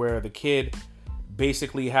situation where the kid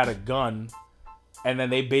basically had a gun. And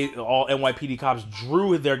then all NYPD cops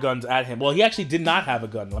drew their guns at him. Well, he actually did not have a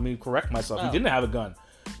gun. Let me correct myself. He didn't have a gun.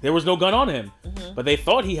 There was no gun on him. Mm-hmm. But they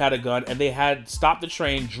thought he had a gun, and they had stopped the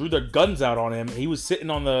train, drew their guns out on him. He was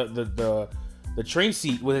sitting on the the train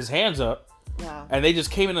seat with his hands up. Wow. And they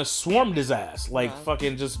just came in and swarmed his ass. Like,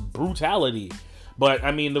 fucking just brutality. But,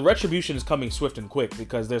 I mean, the retribution is coming swift and quick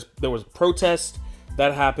because there was protest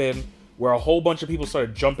that happened where a whole bunch of people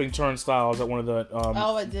started jumping turnstiles at one of the...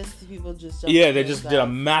 I did see people just jumping. Yeah, they just did a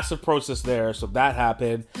massive protest there, so that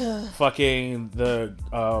happened. Fucking the...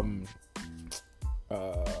 oh,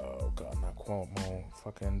 God, not Cuomo.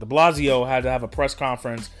 Fucking de Blasio had to have a press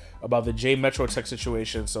conference about the J Metro Tech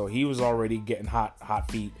situation, so he was already getting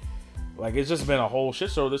hot feet. Like, it's just been a whole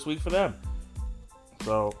shit show this week for them.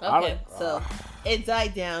 So, so it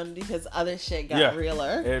died down because other shit got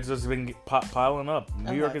realer. It's just been piling up.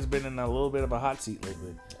 New York has been in a little bit of a hot seat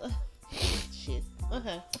lately. Shit.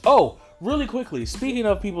 Okay. Oh, really quickly, speaking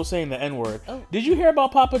of people saying the N-word, did you hear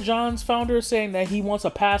about Papa John's founder saying that he wants a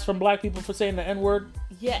pass from black people for saying the N-word?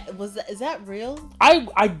 Yeah, is that real? I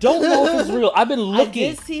don't know if it's real. I've been looking.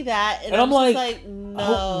 I did see that, and I'm like,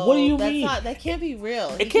 no. What do you mean? That can't be real.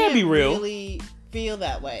 It can't be real. Really feel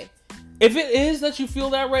that way. If it is that you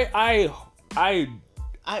feel that way, I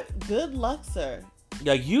good luck, sir.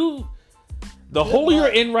 Like the hole you're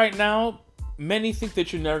in right now, many think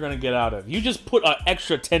that you're never gonna get out of. You just put an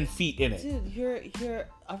extra 10 feet in it. Dude, you're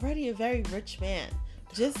already a very rich man.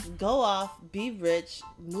 Just go off, be rich,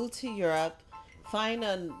 move to Europe, find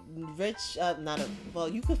a rich,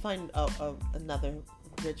 you could find another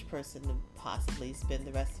rich person to possibly spend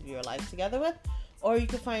the rest of your life together with. Or you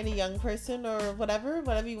could find a young person or whatever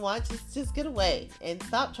you want. Just get away and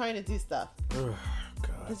stop trying to do stuff. Ugh,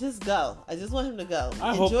 God. Just go. I just want him to go.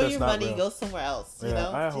 I hope Enjoy that's your not money. real. Go somewhere else. You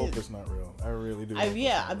know. I hope it's not real. I really do.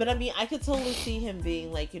 But I mean, I could totally see him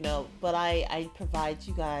being like, but I provide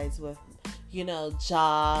you guys with,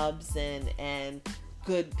 jobs and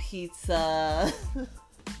good pizza.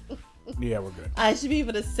 Yeah, we're good. I should be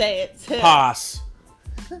able to say it too. Pass.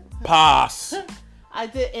 I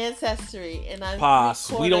did Ancestry, and I'm Pass.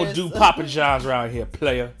 We don't do Papa John's around here,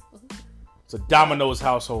 player. It's a Domino's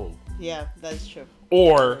household. Yeah, that's true.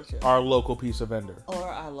 Or our local pizza vendor.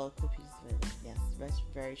 Yes, that's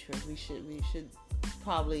very true. We should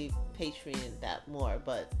probably Patreon that more,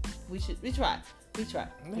 but we try.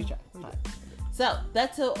 So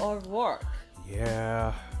that's O'Rourke.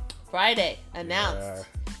 Yeah. Friday announced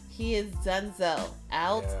he is donezo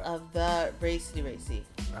out of the Racy.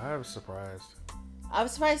 I was surprised. I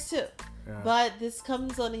was surprised too. Yeah. But this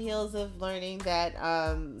comes on the heels of learning that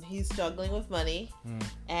he's struggling with money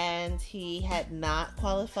and he had not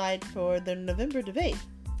qualified for the November debate.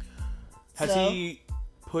 Has he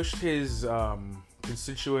pushed his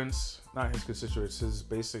constituents, not his constituents, his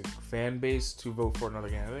basic fan base to vote for another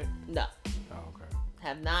candidate? No. Oh, okay.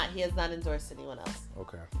 He has not endorsed anyone else.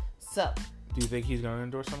 Okay. So. Do you think he's going to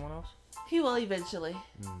endorse someone else? He will eventually.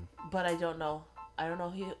 But I don't know. I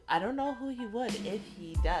don't know who he would if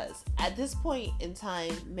he does. At this point in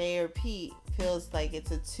time, Mayor Pete feels like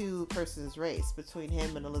it's a two-persons race between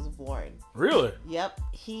him and Elizabeth Warren. Really? Yep.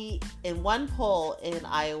 In one poll in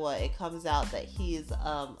Iowa, it comes out that he is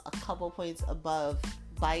a couple points above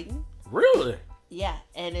Biden. Really? Yeah,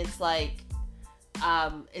 and it's like,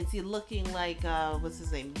 is he looking like what's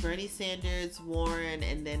his name? Bernie Sanders, Warren,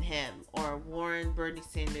 and then him, or Warren, Bernie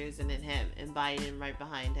Sanders, and then him, and Biden right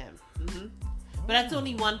behind him. But that's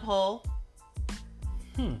only one poll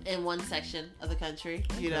in one section of the country,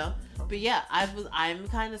 But yeah, I'm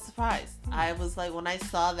kind of surprised. I was like, when I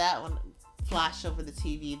saw that one flash over the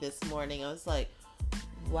TV this morning, I was like,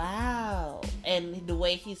 wow. And the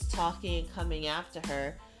way he's talking and coming after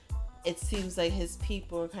her, it seems like his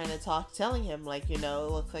people are kind of telling him, like, it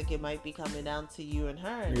looks like it might be coming down to you and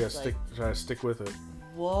her. And try to stick with it.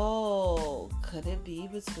 Whoa, could it be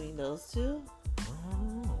between those two?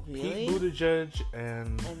 Really? Pete Buttigieg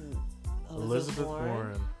and Elizabeth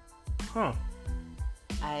Warren. Huh.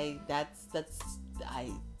 I'm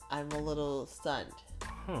a little stunned.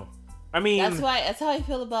 Huh. I mean, that's how I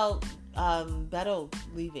feel about Beto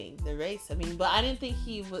leaving the race. I mean, but I didn't think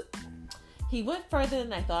he would. He went further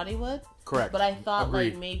than I thought he would. Correct. But I thought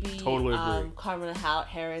Agreed. like maybe Totally agree. Kamala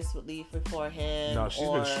Harris would leave before him. No, she's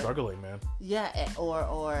been struggling, man. Yeah, or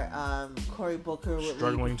Cory Booker would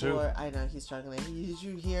struggling leave before. too. I know he's struggling. Did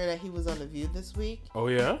you hear that he was on The View this week? Oh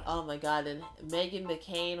yeah. Oh my God! And Meghan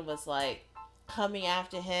McCain was like coming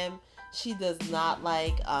after him. She does not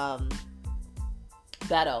like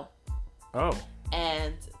Beto. Oh.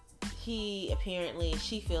 And she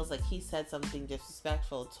feels like he said something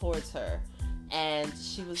disrespectful towards her. And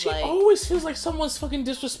she always feels like someone's fucking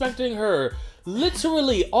disrespecting her.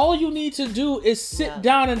 Literally, all you need to do is sit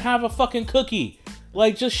down and have a fucking cookie.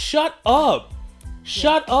 Like, just shut up.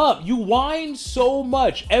 Shut up. You whine so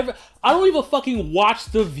much. I don't even fucking watch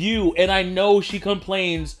The View, and I know she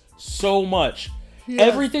complains so much. Yes.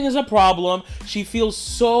 Everything is a problem. She feels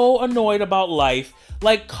so annoyed about life.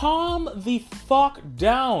 Like, calm the fuck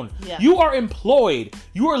down. Yeah. You are employed.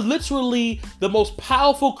 You are literally the most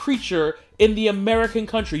powerful creature in the American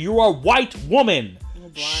country. You are a white woman.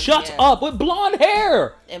 Shut hair. up. With blonde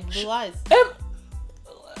hair. And blue eyes. And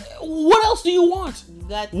what else do you want?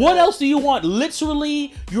 What else do you want?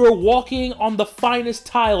 Literally, you're walking on the finest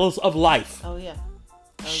tiles of life. Oh, yeah.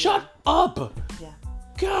 Shut up. Yeah.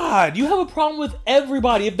 God, you have a problem with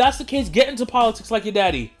everybody. If that's the case, get into politics like your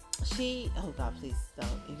daddy. Oh God, please don't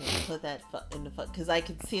even put that in the fuck, because I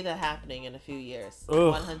could see that happening in a few years.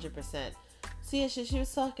 Ugh. 100%. See, she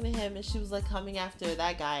was talking to him, and she was like coming after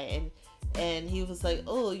that guy, and he was like,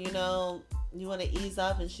 oh, you know, you want to ease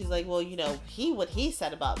up, and she's like, well, you know, what he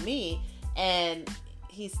said about me, and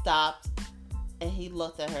he stopped. And he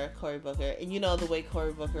looked at her, Cory Booker, and you know the way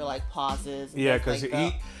Cory Booker like pauses. Yeah, because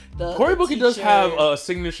like, Cory Booker does have a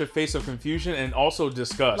signature face of confusion and also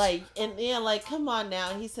disgust. Like, and yeah, like, come on now.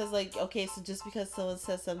 And he says like, okay, so just because someone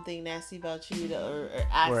says something nasty about you or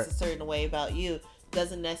acts a certain way about you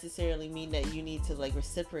doesn't necessarily mean that you need to like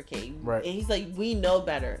reciprocate. Right. And he's like, we know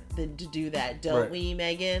better than to do that, don't we,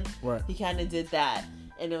 Megan? Right. He kind of did that,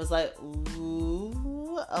 and it was like, ooh.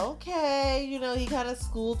 Okay, you know, he kind of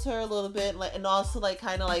schooled her a little bit, like, and also like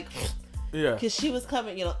kind of like, yeah, because she was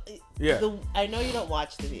coming, you know. Yeah. I know you don't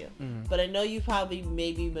watch The View, but I know you probably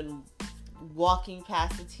maybe been walking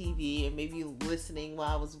past the TV and maybe listening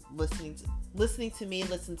while I was listening to me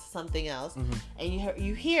listen to something else, and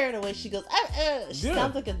you hear the way she goes. She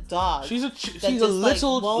sounds like a dog. She's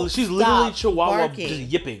literally Chihuahua barking. just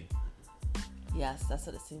yipping. Yes, that's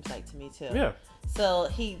what it seems like to me too. Yeah. So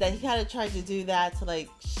he kind of tried to do that to like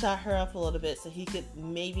shut her up a little bit so he could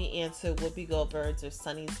maybe answer Whoopi Goldberg's or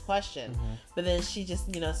Sonny's question. Mm-hmm. But then she just,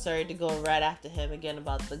 started to go right after him again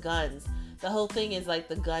about the guns. The whole thing is like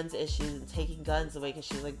the guns issue and taking guns away, because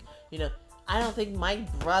she's like, I don't think my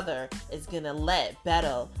brother is going to let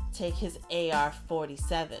Beto take his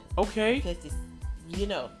AR-47. Okay. 50,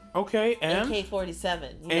 Okay, and?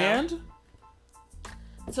 AK-47, And?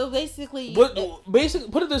 So basically... Put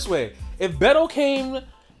it this way. If Beto came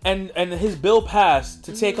and his bill passed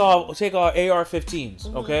to take our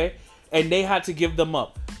AR-15s, okay? And they had to give them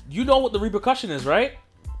up. You know what the repercussion is, right?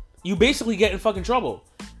 You basically get in fucking trouble.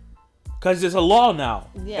 Because there's a law now.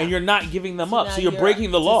 Yeah. And you're not giving them up. So you're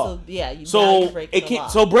breaking the law. So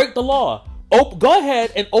break the law. Go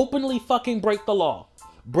ahead and openly fucking break the law.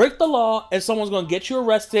 Break the law, and someone's going to get you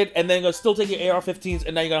arrested, and then going to still take your AR-15s,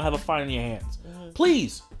 and now you're going to have a fine in your hands.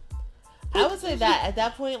 Please. I would say that at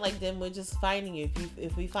that point, like, then we're just finding you.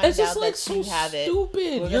 If we find out that you have it,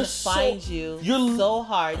 we're going to find you so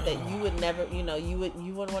hard that you would never, you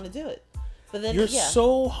wouldn't want to do it. But then you're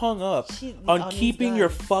so hung up on keeping your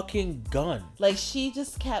fucking gun. Like, she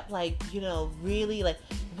just kept, like, really, like,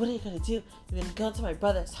 what are you going to do? You're going to go to my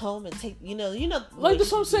brother's home and take, Like,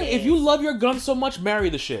 that's what I'm saying. If you love your gun so much, marry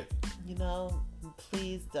the shit.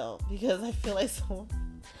 Please don't. Because I feel like someone...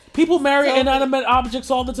 People marry inanimate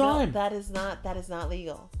objects all the time. No, that is not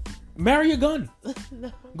legal. Marry your gun.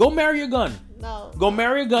 No. Go marry your gun. No. Go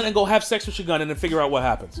marry a gun and go have sex with your gun and then figure out what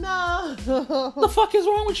happens. No. What the fuck is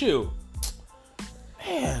wrong with you?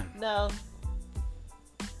 Man. No.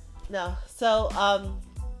 So,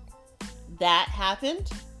 that happened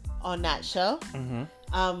on that show.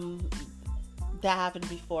 That happened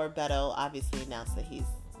before Beto obviously announced that he's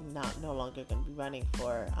no longer going to be running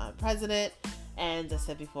for president. And I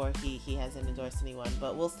said before, he hasn't endorsed anyone.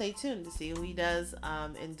 But we'll stay tuned to see who he does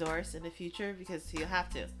endorse in the future, because he'll have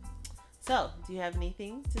to. So, do you have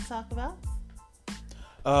anything to talk about?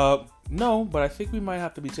 No, but I think we might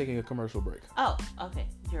have to be taking a commercial break. Oh, okay.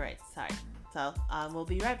 You're right. Sorry. So, we'll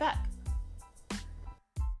be right back.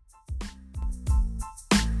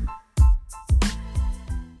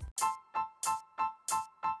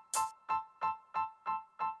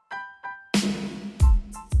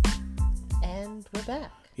 And we're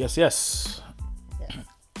back. Yes.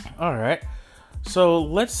 All right. So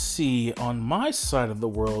let's see. On my side of the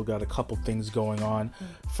world, got a couple things going on.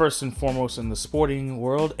 First and foremost, in the sporting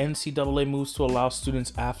world, NCAA moves to allow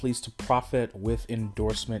athletes to profit with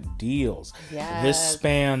endorsement deals. Yes. This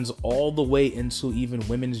spans all the way into even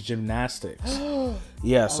women's gymnastics.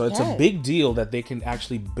 Yeah, so it's a big deal that they can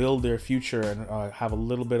actually build their future and have a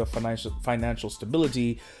little bit of financial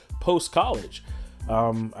stability post-college.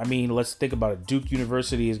 I mean, let's think about it. Duke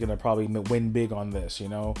University is going to probably win big on this,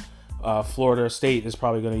 Florida State is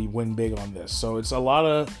probably going to win big on this. So it's a lot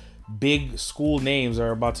of big school names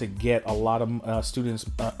are about to get a lot of students,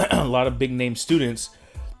 a lot of big name students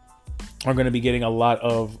are going to be getting a lot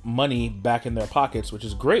of money back in their pockets, which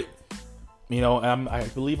is great. You know, I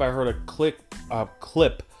believe I heard a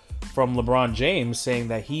clip from LeBron James saying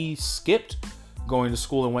that he skipped going to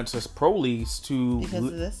school and went to pro leagues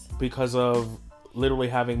because of literally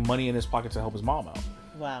having money in his pocket to help his mom out.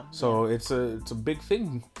 Wow. So it's a big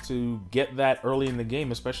thing to get that early in the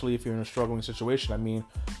game, especially if you're in a struggling situation. I mean,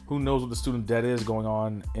 who knows what the student debt is going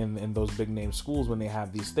on in those big name schools when they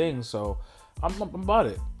have these things. So I'm about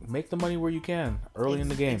it. Make the money where you can early in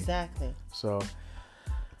the game. Exactly. So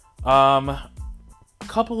a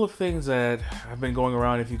couple of things that have been going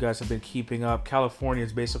around, if you guys have been keeping up. California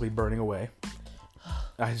is basically burning away.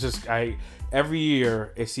 Every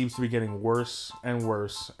year it seems to be getting worse and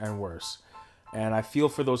worse and worse. And I feel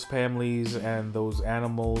for those families and those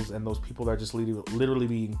animals and those people that are just literally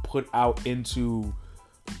being put out into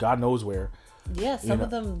God knows where. Yeah, some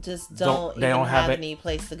of them just don't have any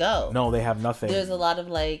place to go. No, they have nothing. There's a lot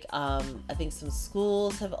of I think some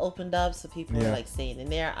schools have opened up, so people are staying in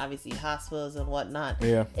there. Obviously, hospitals and whatnot.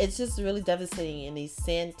 Yeah, it's just really devastating. In these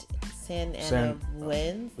Santa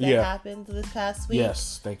winds that happened this past week.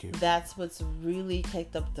 Yes, thank you. That's what's really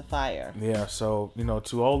kicked up the fire. Yeah, so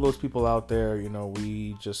to all those people out there,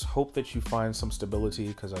 we just hope that you find some stability,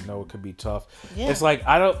 because I know it could be tough. Yeah. It's like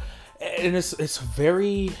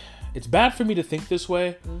it's bad for me to think this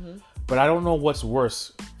way, but I don't know what's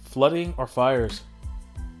worse, flooding or fires.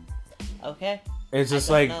 Okay. It's just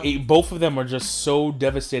both of them are just so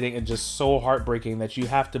devastating and just so heartbreaking that you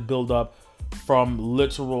have to build up from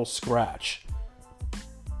literal scratch.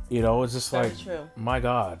 It's just very true. My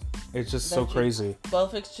God, it's just so crazy.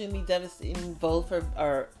 Both extremely devastating. Both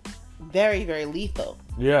are very, very lethal.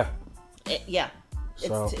 Yeah.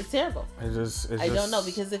 It's terrible. I don't know,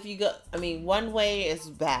 because if you go, one way is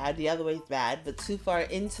bad, the other way is bad, but too far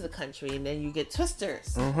into the country, and then you get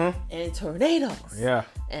twisters and tornadoes. Yeah.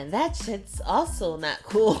 And that shit's also not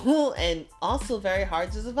cool and also very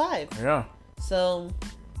hard to survive. Yeah. So,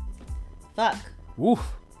 fuck. Woof.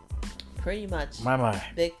 Pretty much. My.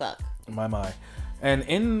 Big fuck. My. And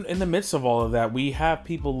in the midst of all of that, we have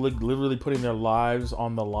people literally putting their lives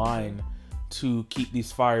on the line to keep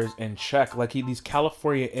these fires in check. These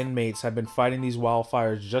California inmates have been fighting these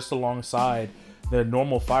wildfires just alongside the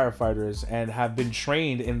normal firefighters and have been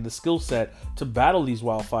trained in the skill set to battle these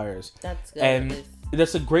wildfires. That's good. And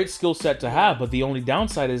that's a great skill set to have, but the only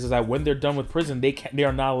downside is that when they're done with prison, they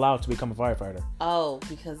are not allowed to become a firefighter. Oh,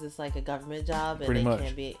 because it's like a government job and Pretty much.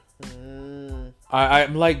 Can't be.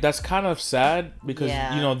 I'm that's kind of sad, because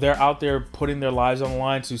they're out there putting their lives on the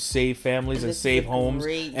line to save families and save homes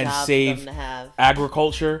and save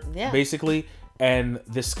agriculture, basically. And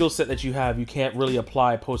the skill set that you have, you can't really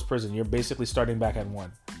apply post prison. You're basically starting back at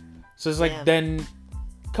one. So it's then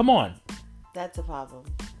come on. That's a problem.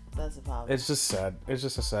 It's just sad. It's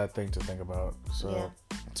just a sad thing to think about. So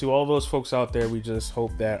to all those folks out there, we just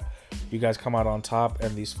hope that you guys come out on top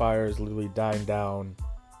and these fires literally dying down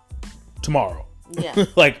tomorrow. Yeah.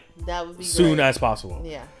 That would be soon great. As possible.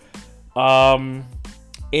 Yeah.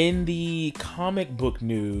 In the comic book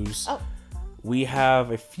news, we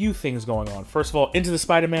have a few things going on. First of all, Into the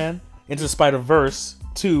Spider-Verse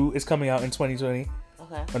 2 is coming out in 2020.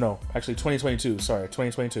 Okay. Oh no, actually 2022. Sorry,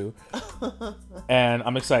 2022. And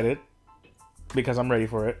I'm excited because I'm ready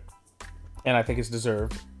for it, and I think it's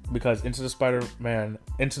deserved, because Into the Spider-Verse.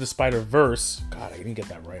 God, I didn't get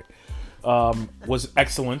that right. Was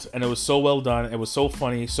excellent, and it was so well done. It was so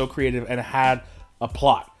funny, so creative, and it had a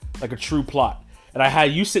plot, like a true plot. And I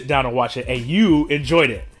had you sit down and watch it, and you enjoyed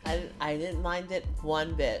it. I didn't mind it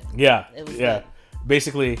one bit. Yeah, it was good.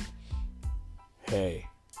 Basically, hey.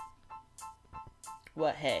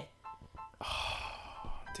 What, hey?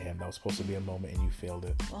 Damn, that was supposed to be a moment and you failed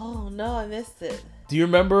it. Oh, no, I missed it. Do you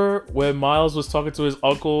remember when Miles was talking to his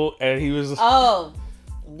uncle and he was... Oh,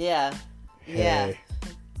 yeah. Hey.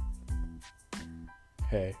 Yeah.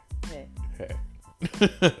 Hey.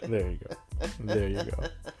 There you go.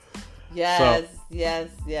 Yes.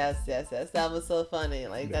 That was so funny.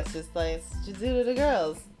 That's just what you do to the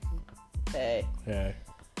girls. Hey.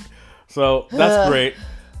 So, that's great.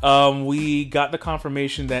 We got the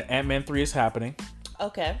confirmation that Ant-Man 3 is happening.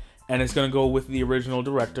 Okay. And it's going to go with the original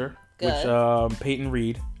director, which Peyton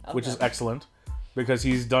Reed, which is excellent, because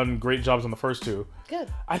he's done great jobs on the first two.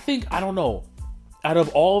 Good. I don't know, out of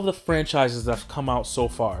all of the franchises that's come out so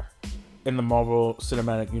far in the Marvel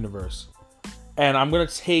Cinematic Universe, and I'm going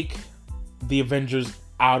to take the Avengers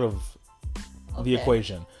out of the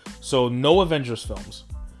equation. So no Avengers films.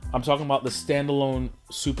 I'm talking about the standalone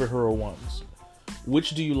superhero ones. Which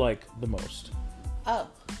do you like the most? Oh,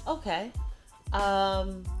 okay.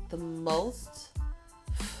 The most.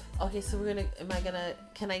 Okay, so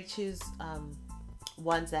can I choose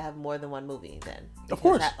ones that have more than one movie then. Of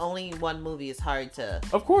course. Only one movie is hard to...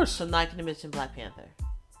 Of course. So I'm not going to mention Black Panther.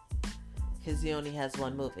 Because he only has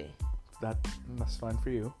one movie. That's fine for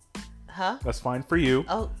you. Huh? That's fine for you.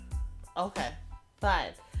 Oh, okay.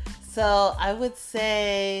 Fine. So I would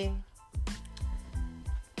say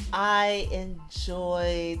I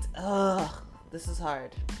enjoyed... this is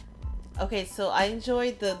hard. Okay, so I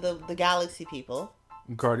enjoyed the Galaxy people.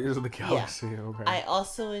 Guardians of the Galaxy. Yeah. Okay. I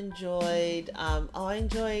also enjoyed. I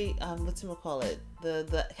enjoy. Whatchamacallit?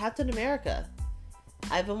 The Captain America.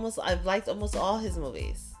 I've liked almost all his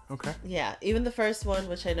movies. Okay. Yeah, even the first one,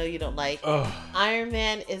 which I know you don't like. Ugh. Iron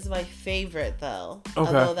Man is my favorite, though. Okay.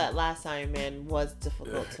 Although that last Iron Man was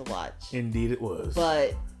difficult to watch. Indeed, it was.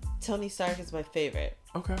 But Tony Stark is my favorite.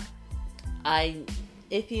 Okay. I'm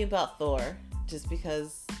iffy about Thor, just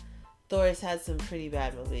because Thor has had some pretty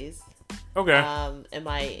bad movies. Okay.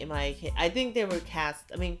 I think they were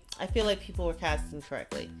cast. I mean, I feel like people were cast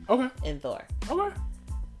incorrectly. Okay. In Thor. Okay.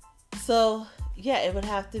 So yeah, it would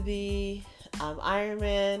have to be Iron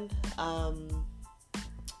Man,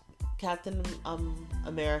 Captain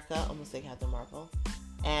America. Almost say Captain Marvel,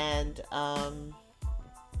 and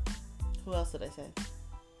who else did I say?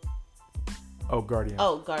 Oh, Guardians.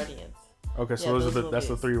 Oh, Guardians. Okay, so yeah, that's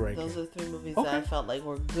the three rankings. Those are the three movies that I felt like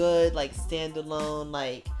were good, like standalone,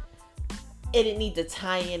 like it didn't need to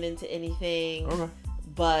tie into anything. Okay.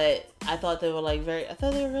 But I thought they were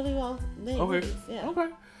really well made movies. Yeah. Okay.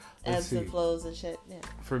 Ebbs and flows and shit. Yeah.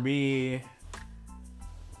 For me,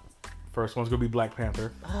 first one's gonna be Black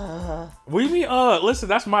Panther. What do you mean? Listen,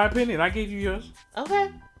 that's my opinion. I gave you yours.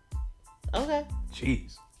 Okay.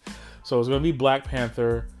 Jeez. So it's gonna be Black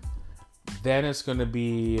Panther. Then it's gonna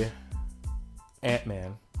be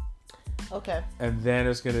Ant-Man. Okay. And then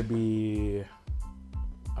it's gonna be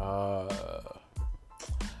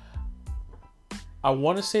I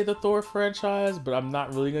want to say the Thor franchise, but I'm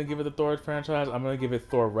not really gonna give it the Thor franchise. I'm gonna give it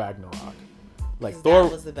Thor Ragnarok. Like Thor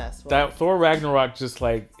was the best one. That Thor Ragnarok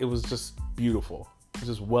it was just beautiful. It was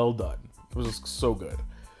just well done. It was just so good.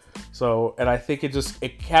 So, and I think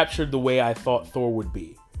it captured the way I thought Thor would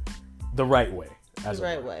be, the right way. The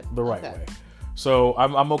right way. So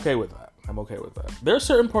I'm okay with that. There are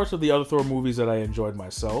certain parts of the other Thor movies that I enjoyed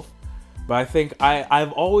myself, but I think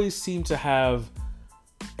I've always seemed to have,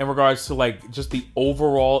 in regards to like just the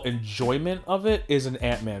overall enjoyment of it, is an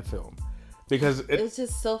Ant-Man film. Because it's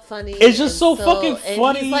just so funny. It's just so fucking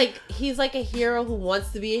funny. He's like a hero who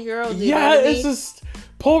wants to be a hero. Yeah, it's just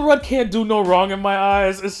Paul Rudd can't do no wrong in my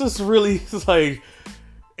eyes. It's just really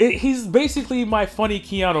he's basically my funny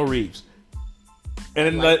Keanu Reeves.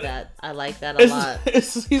 And I like that a lot.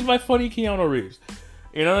 He's my funny Keanu Reeves.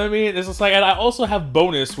 You know what I mean? It's just like, and I also have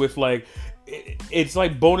bonus with it's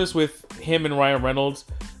like bonus with him and Ryan Reynolds,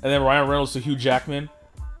 and then Ryan Reynolds to Hugh Jackman.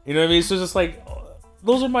 You know what I mean? So it's just like,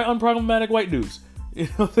 those are my unproblematic white dudes. You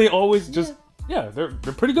know, they always they're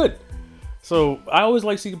pretty good. So I always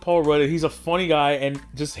like seeing Paul Rudd. He's a funny guy, and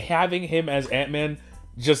just having him as Ant-Man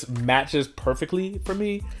just matches perfectly for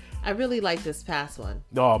me. I really like this past one.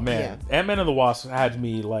 Oh man, yeah. Ant-Man and the Wasp had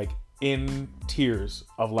me like in tears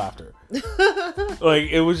of laughter. Like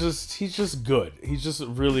he's just good. He's just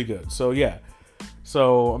really good. So yeah.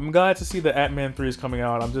 So I'm glad to see that Ant-Man 3 is coming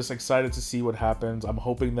out. I'm just excited to see what happens. I'm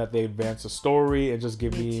hoping that they advance the story and just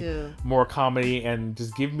give me more comedy and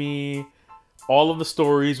just give me all of the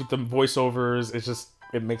stories with the voiceovers.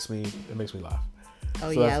 It makes me laugh.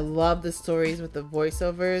 Oh, so I love the stories with the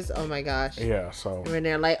voiceovers. Oh my gosh. Yeah, so when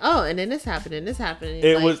they're like, oh, and then this happened and this happened.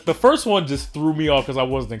 It was the first one just threw me off because I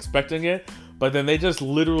wasn't expecting it, but then they just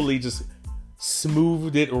literally just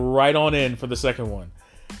smoothed it right on in for the second one.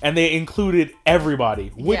 And they included everybody,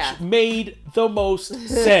 which made the most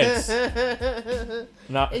sense.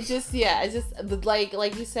 It's just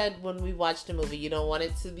like you said when we watched a movie, you don't want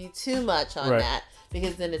it to be too much on that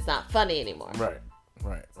because then it's not funny anymore. Right.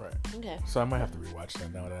 Okay. So I might have to rewatch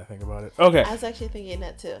that now that I think about it. Okay. I was actually thinking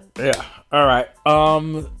that too. Yeah. All right.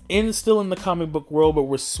 Still in the comic book world, but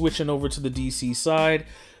we're switching over to the DC side.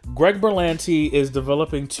 Greg Berlanti is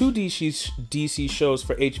developing 2 DC shows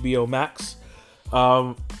for HBO Max.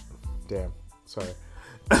 Sorry.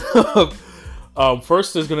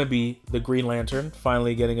 First is going to be the Green Lantern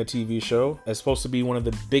finally getting a TV show. It's supposed to be one of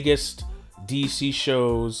the biggest DC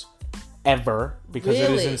shows ever because it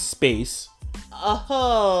is in space.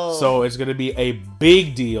 Oh. So it's going to be a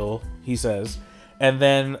big deal, he says. And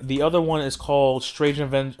then the other one is called Strange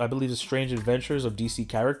Adventures of DC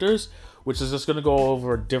Characters, which is just going to go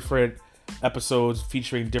over different episodes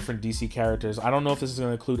featuring different DC characters. I don't know if this is going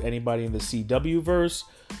to include anybody in the CW verse,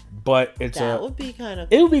 but it would be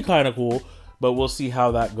kind of cool, but we'll see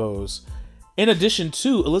how that goes. In addition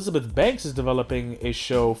to, Elizabeth Banks is developing a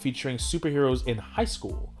show featuring superheroes in high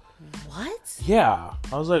school. What? Yeah.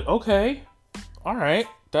 I was like, okay. All right.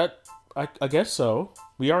 I guess so.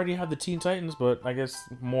 We already have the Teen Titans, but I guess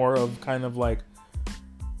more of kind of like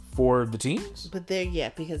for the teens? But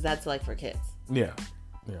because that's like for kids. Yeah.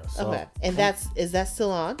 Yeah. So, okay. And is that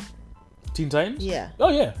still on? Teen Titans? Yeah. Oh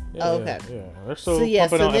yeah. Okay. Yeah. They're still so then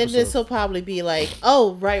episodes. this will probably be like,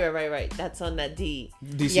 oh right. That's on that DC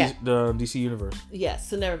the DC universe. Yeah.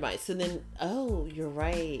 So never mind. So then, you're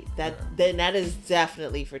right. Then that is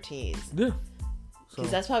definitely for teens. Yeah.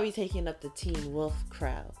 Because that's probably taking up the Teen Wolf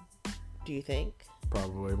crowd. Do you think?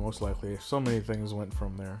 Probably, most likely. So many things went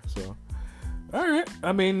from there. So, all right.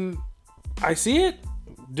 I mean, I see it.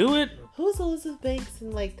 Do it. Who's Elizabeth Banks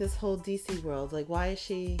in like this whole DC world? Like, why is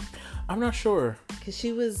she? I'm not sure. Because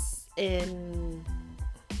she was in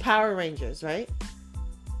Power Rangers, right?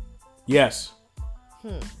 Yes.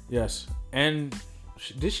 Yes. And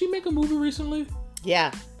did she make a movie recently?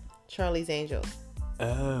 Yeah. Charlie's Angels.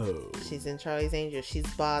 Oh. She's in Charlie's Angels. She's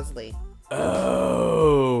Bosley.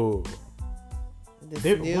 Oh.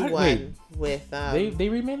 This new one with they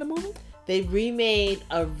remade the movie? They remade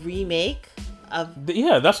a remake of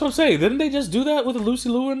yeah, that's what I'm saying. Didn't they just do that with Lucy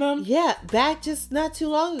Liu and them? Yeah, back just not too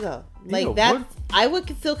long ago. Like that, I would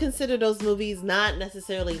still consider those movies not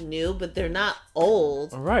necessarily new, but they're not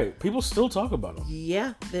old. All right, people still talk about them.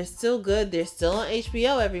 Yeah, they're still good. They're still on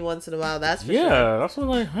HBO every once in a while. That's for sure. Yeah, that's what I'm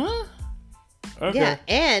like, huh? Okay. Yeah,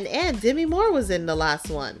 and Demi Moore was in the last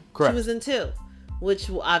one. Correct. She was in 2, which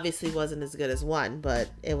obviously wasn't as good as 1, but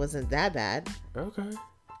it wasn't that bad. Okay. All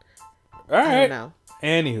right. I don't know.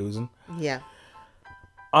 Anywho's. Yeah.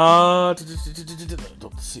 Let's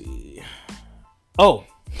see. Oh,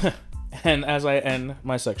 and as I end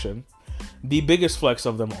my section, the biggest flex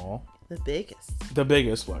of them all. The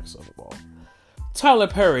biggest flex of them all. Tyler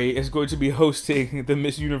Perry is going to be hosting the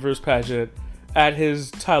Miss Universe pageant at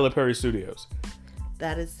his Tyler Perry Studios.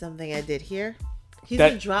 That is something I did hear. He's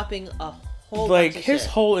been dropping a whole bunch of his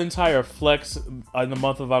shit. whole entire flex in the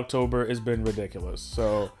month of October has been ridiculous.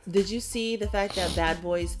 So did you see the fact that Bad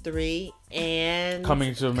Boys 3 and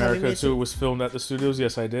Coming to America 2 was filmed at the studios?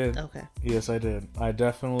 Yes, I did. Okay. Yes, I did. I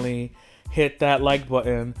definitely hit that like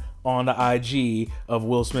button on the IG of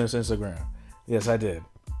Will Smith's Instagram. Yes, I did.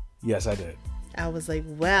 Yes, I did. I was like,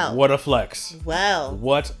 well. What a flex. Well.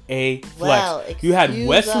 What a flex. Well, you had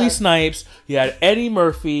Wesley us. Snipes. You had Eddie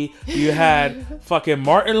Murphy. You had fucking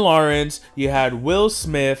Martin Lawrence. You had Will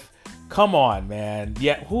Smith. Come on, man.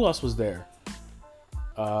 Yeah, who else was there?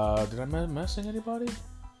 Did I missing anybody?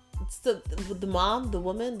 It's the mom, the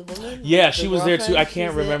woman. Yeah, the she was there too. I girlfriend,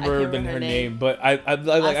 can't remember her name, but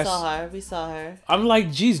I saw her. We saw her. I'm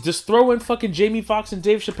like, geez, just throw in fucking Jamie Foxx and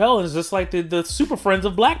Dave Chappelle, and it's just like the super friends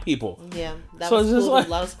of black people. Yeah, that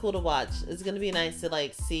was cool to watch. It's gonna be nice to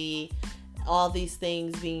like see all these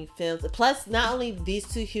things being filmed. Plus, not only these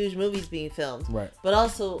 2 huge movies being filmed, right, but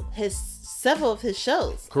also several of his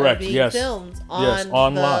shows correct are being yes filmed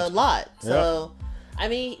on the lot. Yep. So, I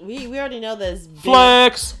mean, we already know that it's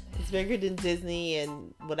flex. It's bigger than Disney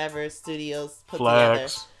and whatever studios put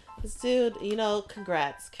flex. together. This dude,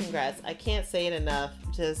 congrats. I can't say it enough.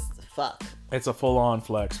 Just fuck. It's a full-on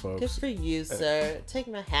flex, folks. Good for you, sir. Take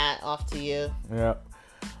my hat off to you. Yeah.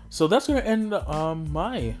 So that's gonna end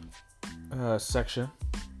my section.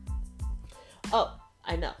 Oh,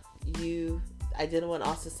 I know. I didn't want to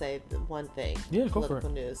also say the one thing. Yeah, go for it.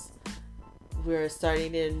 Political news. We're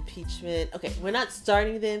starting the impeachment. Okay, we're not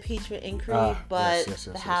starting the impeachment inquiry, but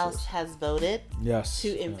the House has voted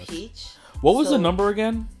to impeach. What was the number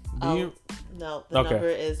again? No, the number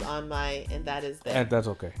is on my, and that is there. And that's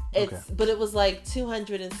okay. But it was like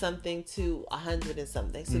 200 and something to 100 and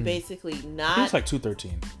something. So basically not. It was like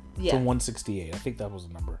 213 to 168. I think that was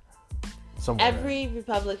the number. Somewhere Every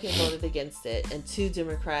Republican voted against it, and 2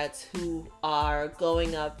 Democrats who are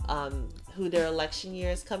going up, who their election year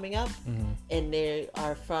is coming up, and they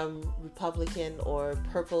are from Republican or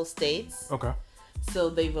purple states. Okay. So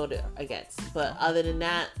they voted against. But other than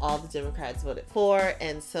that, all the Democrats voted for,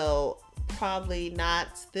 and so probably not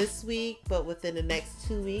this week, but within the next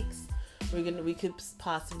 2 weeks, we could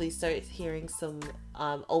possibly start hearing some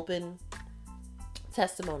open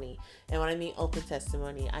testimony. And when I mean open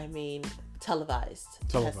testimony, I mean televised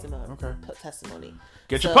testimony. Okay. Testimony.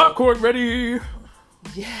 Get your popcorn ready.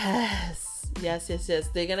 Yes.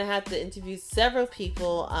 They're gonna have to interview several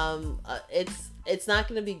people. It's not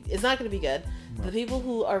gonna be good. No. The people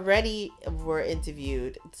who already were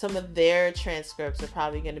interviewed, some of their transcripts are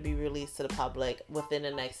probably going to be released to the public within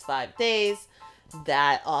the next 5 days.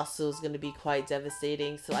 That also is going to be quite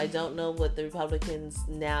devastating. So I don't know what the Republicans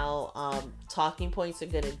now talking points are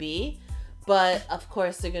going to be, But of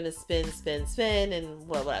course, they're gonna spin, and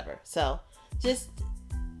whatever. So, just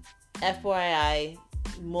FYI,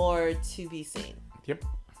 more to be seen. Yep.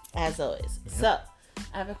 As always. Yep. So,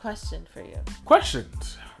 I have a question for you.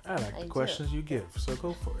 Questions. I like the questions you give, so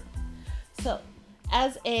go for it. So,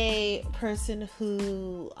 as a person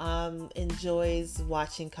who enjoys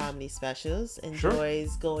watching comedy specials,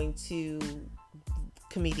 enjoys going to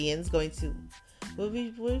comedians, going to what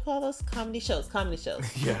do we call those? Comedy shows.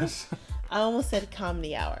 Yes. I almost said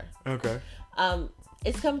comedy hour. Okay.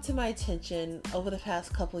 It's come to my attention over the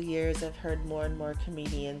past couple of years. I've heard more and more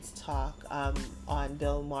comedians talk on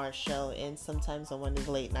Bill Maher's show and sometimes on one of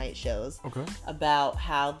the late night shows about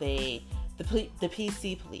how the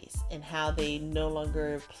PC police and how they no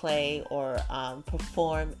longer play or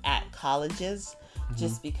perform at colleges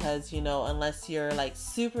just because, unless you're like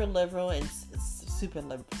super liberal and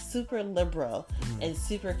super liberal and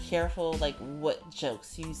super careful like what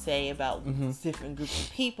jokes you say about different groups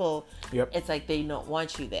of people, it's like they don't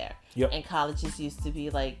want you there. And colleges used to be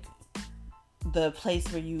like the place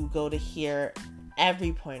where you go to hear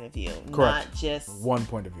every point of view, not just one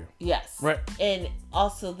point of view. Yes. Right. And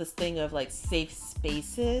also this thing of like safe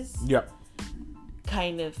spaces.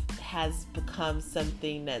 Kind of has become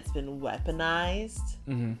something that's been weaponized.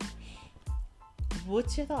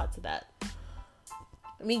 What's your thoughts of that?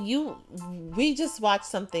 I mean, we just watched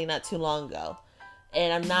something not too long ago,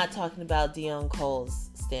 and I'm not talking about Dion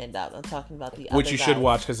Cole's stand-up. I'm talking about the other which you guys. should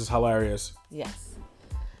watch because it's hilarious. Yes.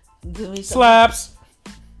 Slaps.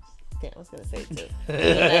 Damn, I was gonna say it too.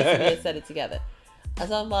 We said it together. I was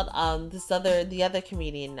talking about the other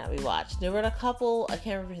comedian that we watched. There were a couple. I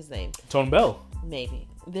can't remember his name. Tone Bell. Maybe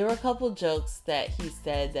there were a couple jokes that he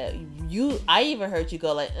said that I even heard you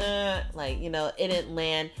go like it didn't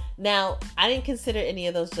land. Now I didn't consider any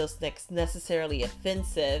of those jokes necessarily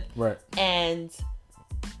offensive. Right. And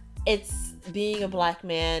it's being a black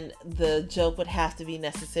man, the joke would have to be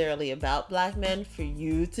necessarily about black men for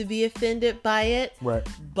you to be offended by it. Right.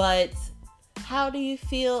 But how do you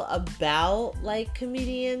feel about like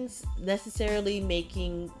comedians necessarily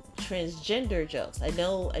making transgender jokes? I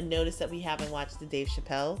noticed that we haven't watched the Dave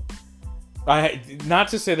Chappelle. Not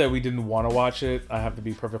to say that we didn't want to watch it. I have to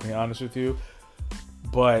be perfectly honest with you,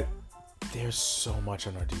 but there's so much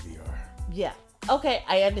on our DVR. Yeah. Okay,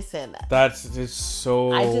 I understand that. It's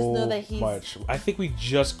so I just know that he's much. I think we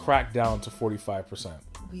just cracked down to 45%.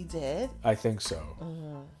 We did? I think so.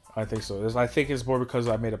 I think so. I think it's more because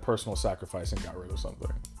I made a personal sacrifice and got rid of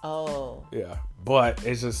something. Oh. Yeah. But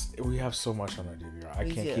it's just, we have so much on our DVR. I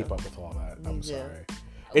can't keep up with all that. I'm sorry.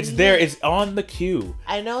 It's there. It's on the queue.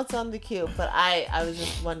 I know it's on the queue, but I was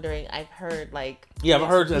just wondering. I've heard like I've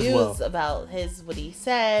heard as well about what he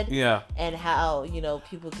said. Yeah. And how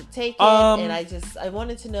people could take it, and I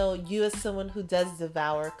wanted to know, you as someone who does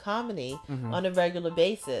devour comedy on a regular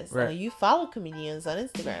basis. Right. You follow comedians on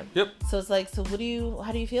Instagram. Yep. So it's like, how do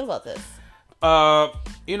you feel about this?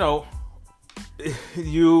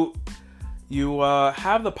 You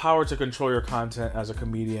have the power to control your content as a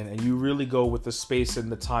comedian, and you really go with the space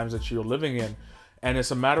and the times that you're living in, and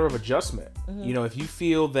it's a matter of adjustment. If you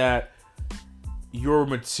feel that your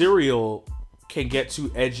material can get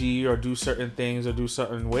too edgy or do certain things or do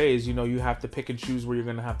certain ways, you have to pick and choose where you're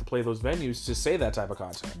going to have to play those venues to say that type of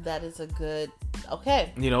content. That is a good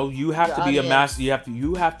okay. You have to be a master.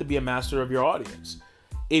 You have to be a master of your audience.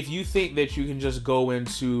 If you think that you can just go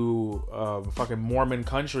into fucking Mormon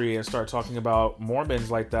country and start talking about Mormons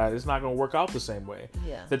like that, it's not going to work out the same way.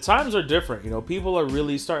 Yeah. The times are different. People are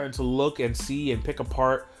really starting to look and see and pick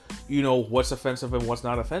apart, what's offensive and what's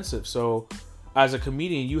not offensive. So as a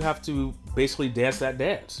comedian, you have to basically dance that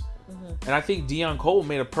dance. And I think Dion Cole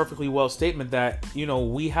made a perfectly well statement that,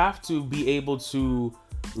 we have to be able to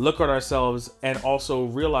look at ourselves and also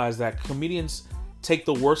realize that comedians take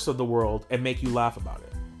the worst of the world and make you laugh about it.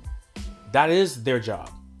 That is their job.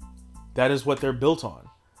 That is what they're built on.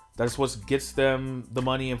 That is what gets them the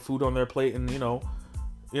money and food on their plate. And,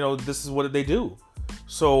 this is what they do.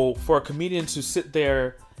 So for a comedian to sit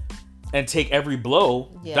there and take every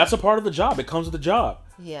blow, that's a part of the job. It comes with the job.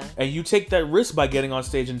 Yeah. And you take that risk by getting on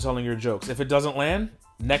stage and telling your jokes. If it doesn't land,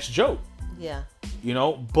 next joke. Yeah.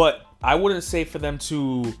 But I wouldn't say for them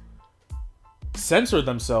to censor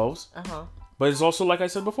themselves. But it's also, like I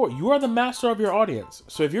said before, you are the master of your audience.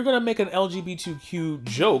 So if you're going to make an LGBTQ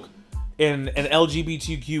joke in an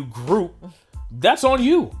LGBTQ group, that's on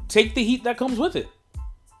you. Take the heat that comes with it.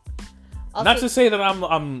 Also, not to say that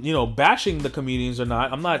I'm bashing the comedians or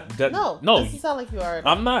not. I'm not. No, doesn't sound like you are.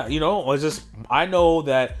 I'm not. It's just, I know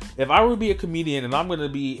that if I were to be a comedian and I'm going to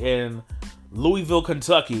be in Louisville,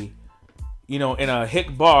 Kentucky, in a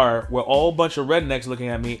hick bar where all a bunch of rednecks looking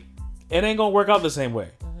at me, it ain't gonna work out the same way.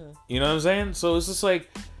 You know what I'm saying? So it's just like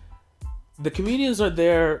the comedians are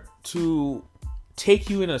there to put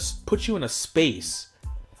you in a space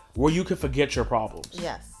where you can forget your problems.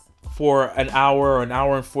 Yes. For an hour or an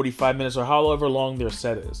hour and 45 minutes or however long their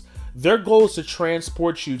set is. Their goal is to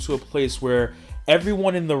transport you to a place where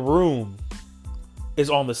everyone in the room is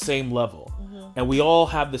on the same level. And we all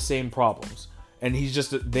have the same problems. And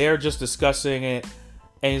they're just discussing it.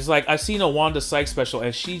 And it's like, I've seen a Wanda Sykes special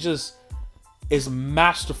and she just is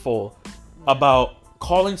masterful about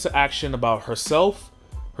calling to action about herself,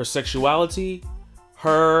 her sexuality,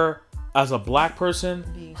 her as a black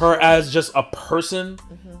person, her as just a person,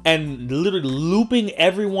 and literally looping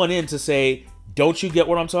everyone in to say, don't you get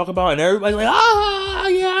what I'm talking about? And everybody's like, yeah,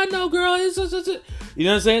 I know, girl. You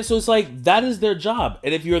know what I'm saying? So it's like, that is their job.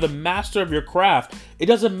 And if you're the master of your craft, it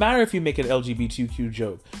doesn't matter if you make an LGBTQ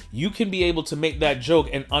joke. You can be able to make that joke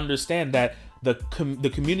and understand that the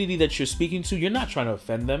community that you're speaking to, you're not trying to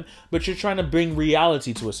offend them, but you're trying to bring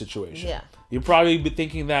reality to a situation. Yeah. You'll probably be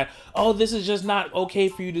thinking that, oh, this is just not okay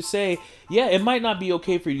for you to say. Yeah, it might not be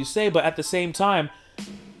okay for you to say, but at the same time,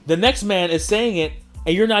 the next man is saying it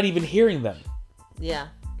and you're not even hearing them. Yeah.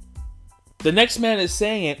 The next man is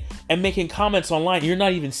saying it and making comments online. You're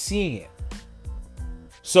not even seeing it.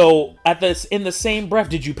 So in the same breath,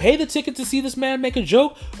 did you pay the ticket to see this man make a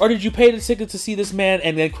joke, or did you pay the ticket to see this man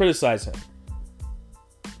and then criticize him?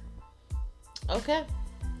 Okay.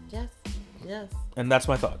 Yes. Yes. And that's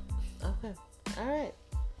my thought. Okay. All right.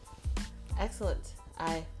 Excellent.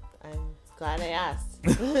 I'm glad I asked.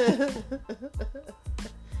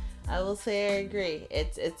 I will say I agree.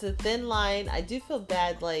 It's a thin line. I do feel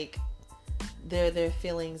bad, like their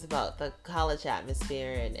feelings about the college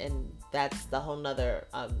atmosphere, and that's the whole nother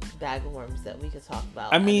bag of worms that we could talk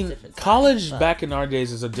about. I mean, college back in our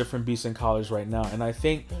days is a different beast than college right now, and I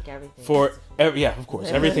think everything yeah, of course,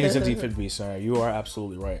 everything is a different beast. Sorry, you are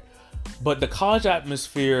absolutely right. But the college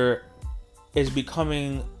atmosphere is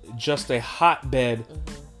becoming just a hotbed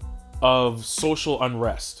of social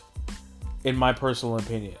unrest, in my personal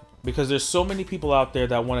opinion. Because there's so many people out there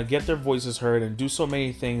that want to get their voices heard and do so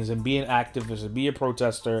many things and be an activist and be a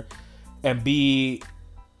protester and be,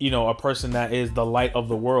 a person that is the light of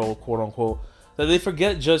the world, quote unquote, that they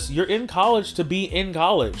forget just you're in college to be in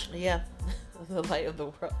college. Yeah, the light of the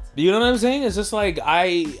world. You know what I'm saying? It's just like,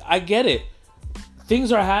 I get it.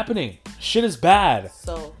 Things are happening. Shit is bad.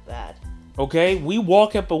 So bad. Okay? We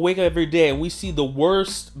wake up every day and we see the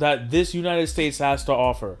worst that this United States has to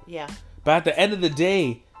offer. Yeah. But at the end of the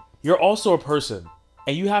day, you're also a person,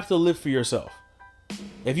 and you have to live for yourself.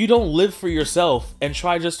 If you don't live for yourself and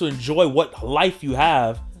try just to enjoy what life you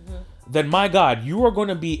have, then my God, you are going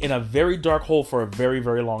to be in a very dark hole for a very,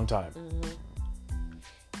 very long time.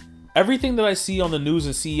 Everything that I see on the news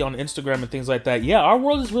and see on Instagram and things like that, yeah, our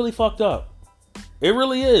world is really fucked up. It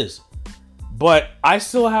really is. But I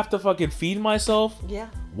still have to fucking feed myself. Yeah.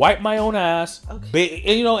 Wipe my own ass,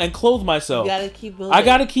 and clothe myself. You gotta keep moving. I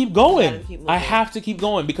gotta keep going. I have to keep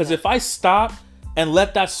going, because if I stop and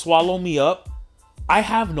let that swallow me up, I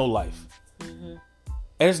have no life. And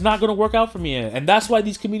it's not gonna work out for me. And that's why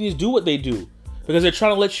these comedians do what they do, because they're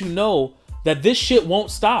trying to let you know that this shit won't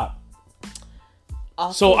stop.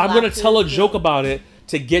 Also, so I'm gonna tell a joke about it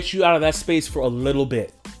to get you out of that space for a little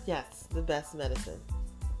bit. Yes, the best medicine.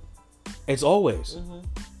 It's always.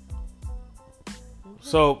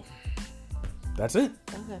 So, that's it.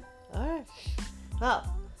 Okay. All right.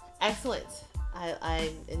 Well, excellent.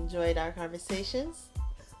 I enjoyed our conversations.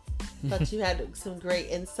 Thought you had some great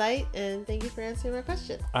insight, and thank you for answering my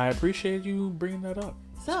question. I appreciate you bringing that up.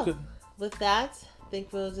 So, with that, I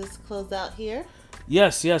think we'll just close out here.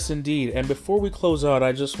 Yes, indeed. And before we close out,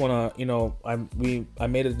 I just want to, I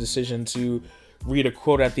made a decision to read a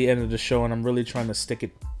quote at the end of the show, and I'm really trying to stick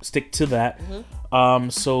to that.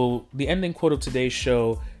 So the ending quote of today's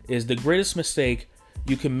show is: the greatest mistake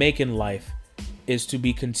you can make in life is to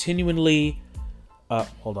be continually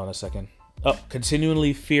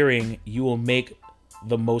continually fearing you will make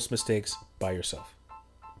the most mistakes by yourself.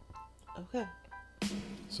 Okay.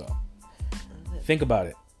 So think about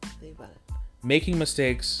it. Making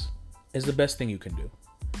mistakes is the best thing you can do,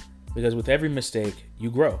 because with every mistake you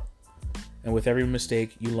grow. And with every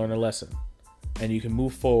mistake, you learn a lesson. And you can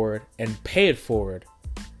move forward and pay it forward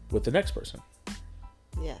with the next person.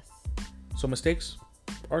 Yes. So mistakes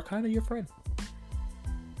are kind of your friend.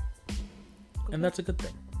 Okay. And that's a good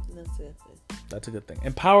thing. That's a good thing.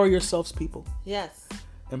 Empower yourselves, people. Yes.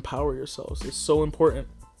 Empower yourselves. It's so important,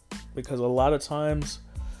 because a lot of times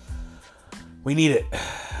we need it.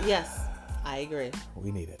 Yes, I agree.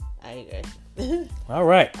 We need it. I agree. All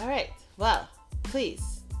right. Well,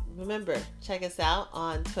 please remember, check us out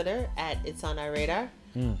on Twitter at It's On Our Radar.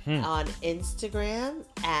 On Instagram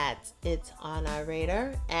at It's On Our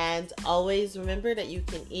Radar. And always remember that you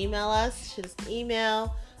can email us. Just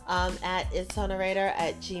email at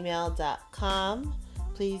itsonourradar@gmail.com.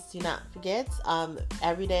 Please do not forget,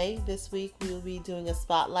 every day this week we will be doing a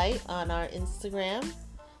spotlight on our Instagram.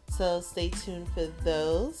 So stay tuned for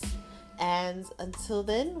those. And until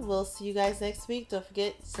then, we'll see you guys next week. Don't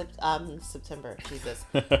forget September, Jesus.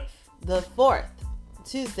 The 4th,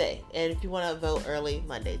 Tuesday. And if you want to vote early,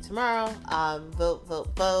 Monday, tomorrow.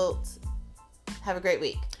 Vote. Have a great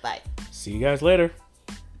week. Bye. See you guys later.